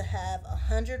goal is to have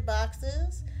 100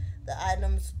 boxes. The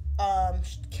items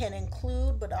can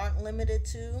include, but aren't limited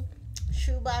to,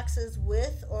 shoe boxes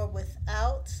with or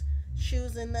without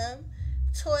shoes in them,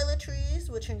 toiletries,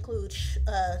 which include,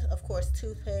 of course,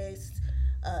 toothpaste,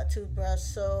 toothbrush,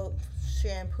 soap,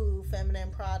 shampoo, feminine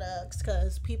products,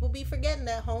 because people be forgetting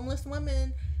that homeless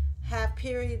women have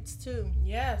periods too.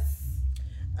 Yes.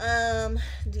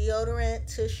 Deodorant,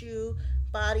 tissue,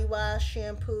 body wash,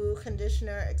 shampoo,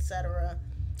 conditioner, etc.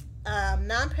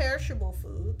 Non-perishable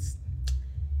foods,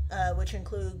 which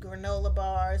include granola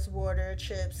bars, water,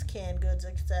 chips, canned goods,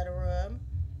 etc.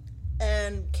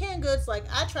 And canned goods, like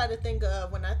I try to think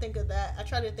of, when I think of that, I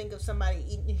try to think of somebody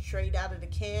eating straight out of the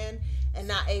can and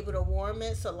not able to warm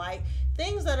it. So like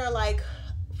things that are like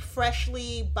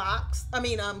freshly boxed,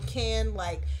 canned,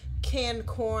 like canned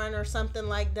corn or something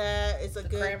like that is a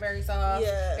good cranberry sauce.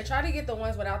 Yeah. And try to get the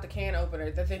ones without the can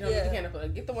opener that they don't need the can opener.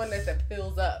 Get the one that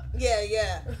fills up.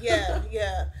 Yeah.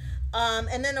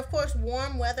 And then of course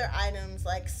warm weather items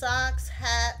like socks,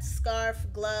 hats, scarf,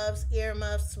 gloves,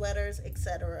 earmuffs, sweaters,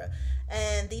 etc.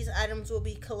 And these items will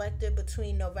be collected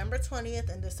between November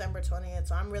 20th and December 20th.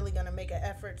 So I'm really going to make an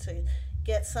effort to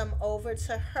get some over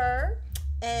to her.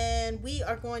 And we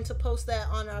are going to post that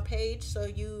on our page so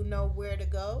you know where to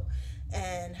go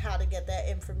and how to get that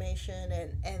information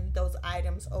and those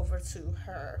items over to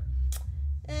her.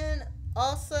 And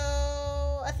also,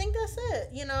 I think that's it.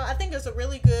 I think it's a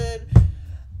really good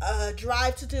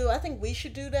drive to do. I think we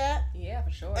should do that. Yeah,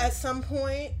 for sure. At some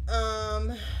point.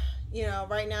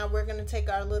 Right now we're going to take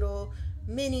our little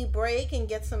mini break and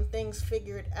get some things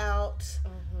figured out.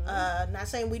 Mm-hmm. Not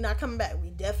saying we're not coming back.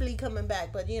 We definitely coming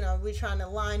back. But, we're trying to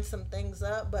line some things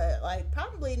up. But,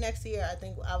 probably next year, I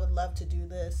think I would love to do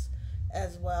this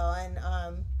as well. And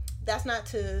that's not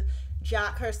to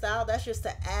jock her style. That's just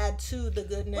to add to the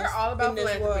goodness. We're all about in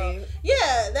this philanthropy. world.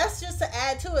 Yeah, that's just to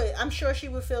add to it. I'm sure she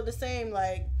would feel the same.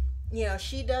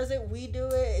 She does it, we do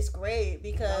it. It's great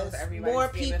because more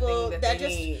people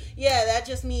that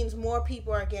just means more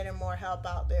people are getting more help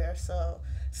out there. So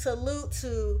salute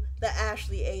to the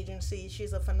Ashley Agency.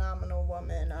 She's a phenomenal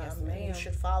woman. Yes, and you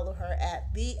should follow her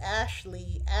at the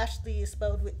Ashley. Ashley is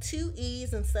spelled with 2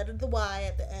 E's instead of the Y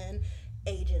at the end.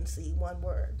 Agency, one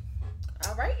word.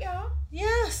 All right, y'all.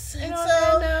 Yes. And so,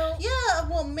 on that note, yeah.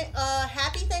 Well,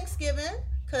 happy Thanksgiving.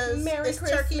 Because it's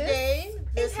Christmas. Turkey Day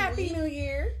this and Happy week. New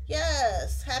Year.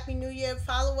 Yes, Happy New Year.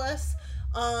 Follow us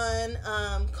on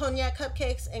Cognac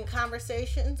Cupcakes and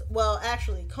Conversations. Well,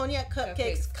 actually, Cognac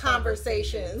Cupcakes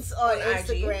Conversations on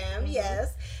Instagram. Mm-hmm.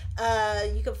 Yes.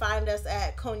 You can find us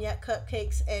at Cognac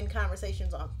Cupcakes and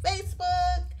Conversations on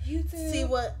Facebook. YouTube. See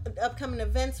what upcoming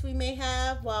events we may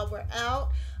have while we're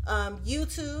out.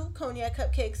 YouTube, Cognac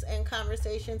Cupcakes and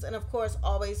Conversations. And, of course,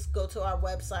 always go to our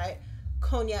website,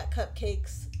 Cognac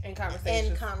Cupcakes and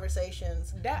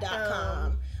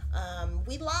Conversations.com.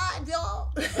 We live,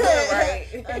 y'all. Right.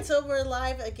 Until we're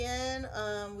live again.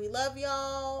 We love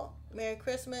y'all. Merry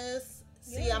Christmas.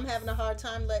 See, yes. I'm having a hard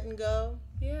time letting go.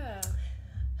 Yeah.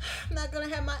 I'm not gonna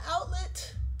have my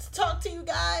outlet to talk to you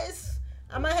guys.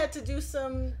 I might have to do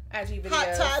some IG videos.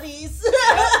 hot toddies.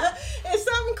 If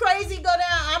something crazy go down,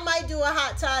 I might do a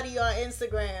hot toddy on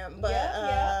Instagram. But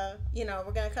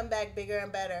we're gonna come back bigger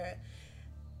and better.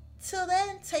 Till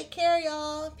then, take care,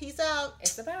 y'all. Peace out.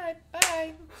 It's a vibe.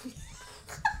 Bye.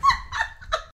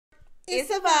 It's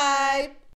a vibe.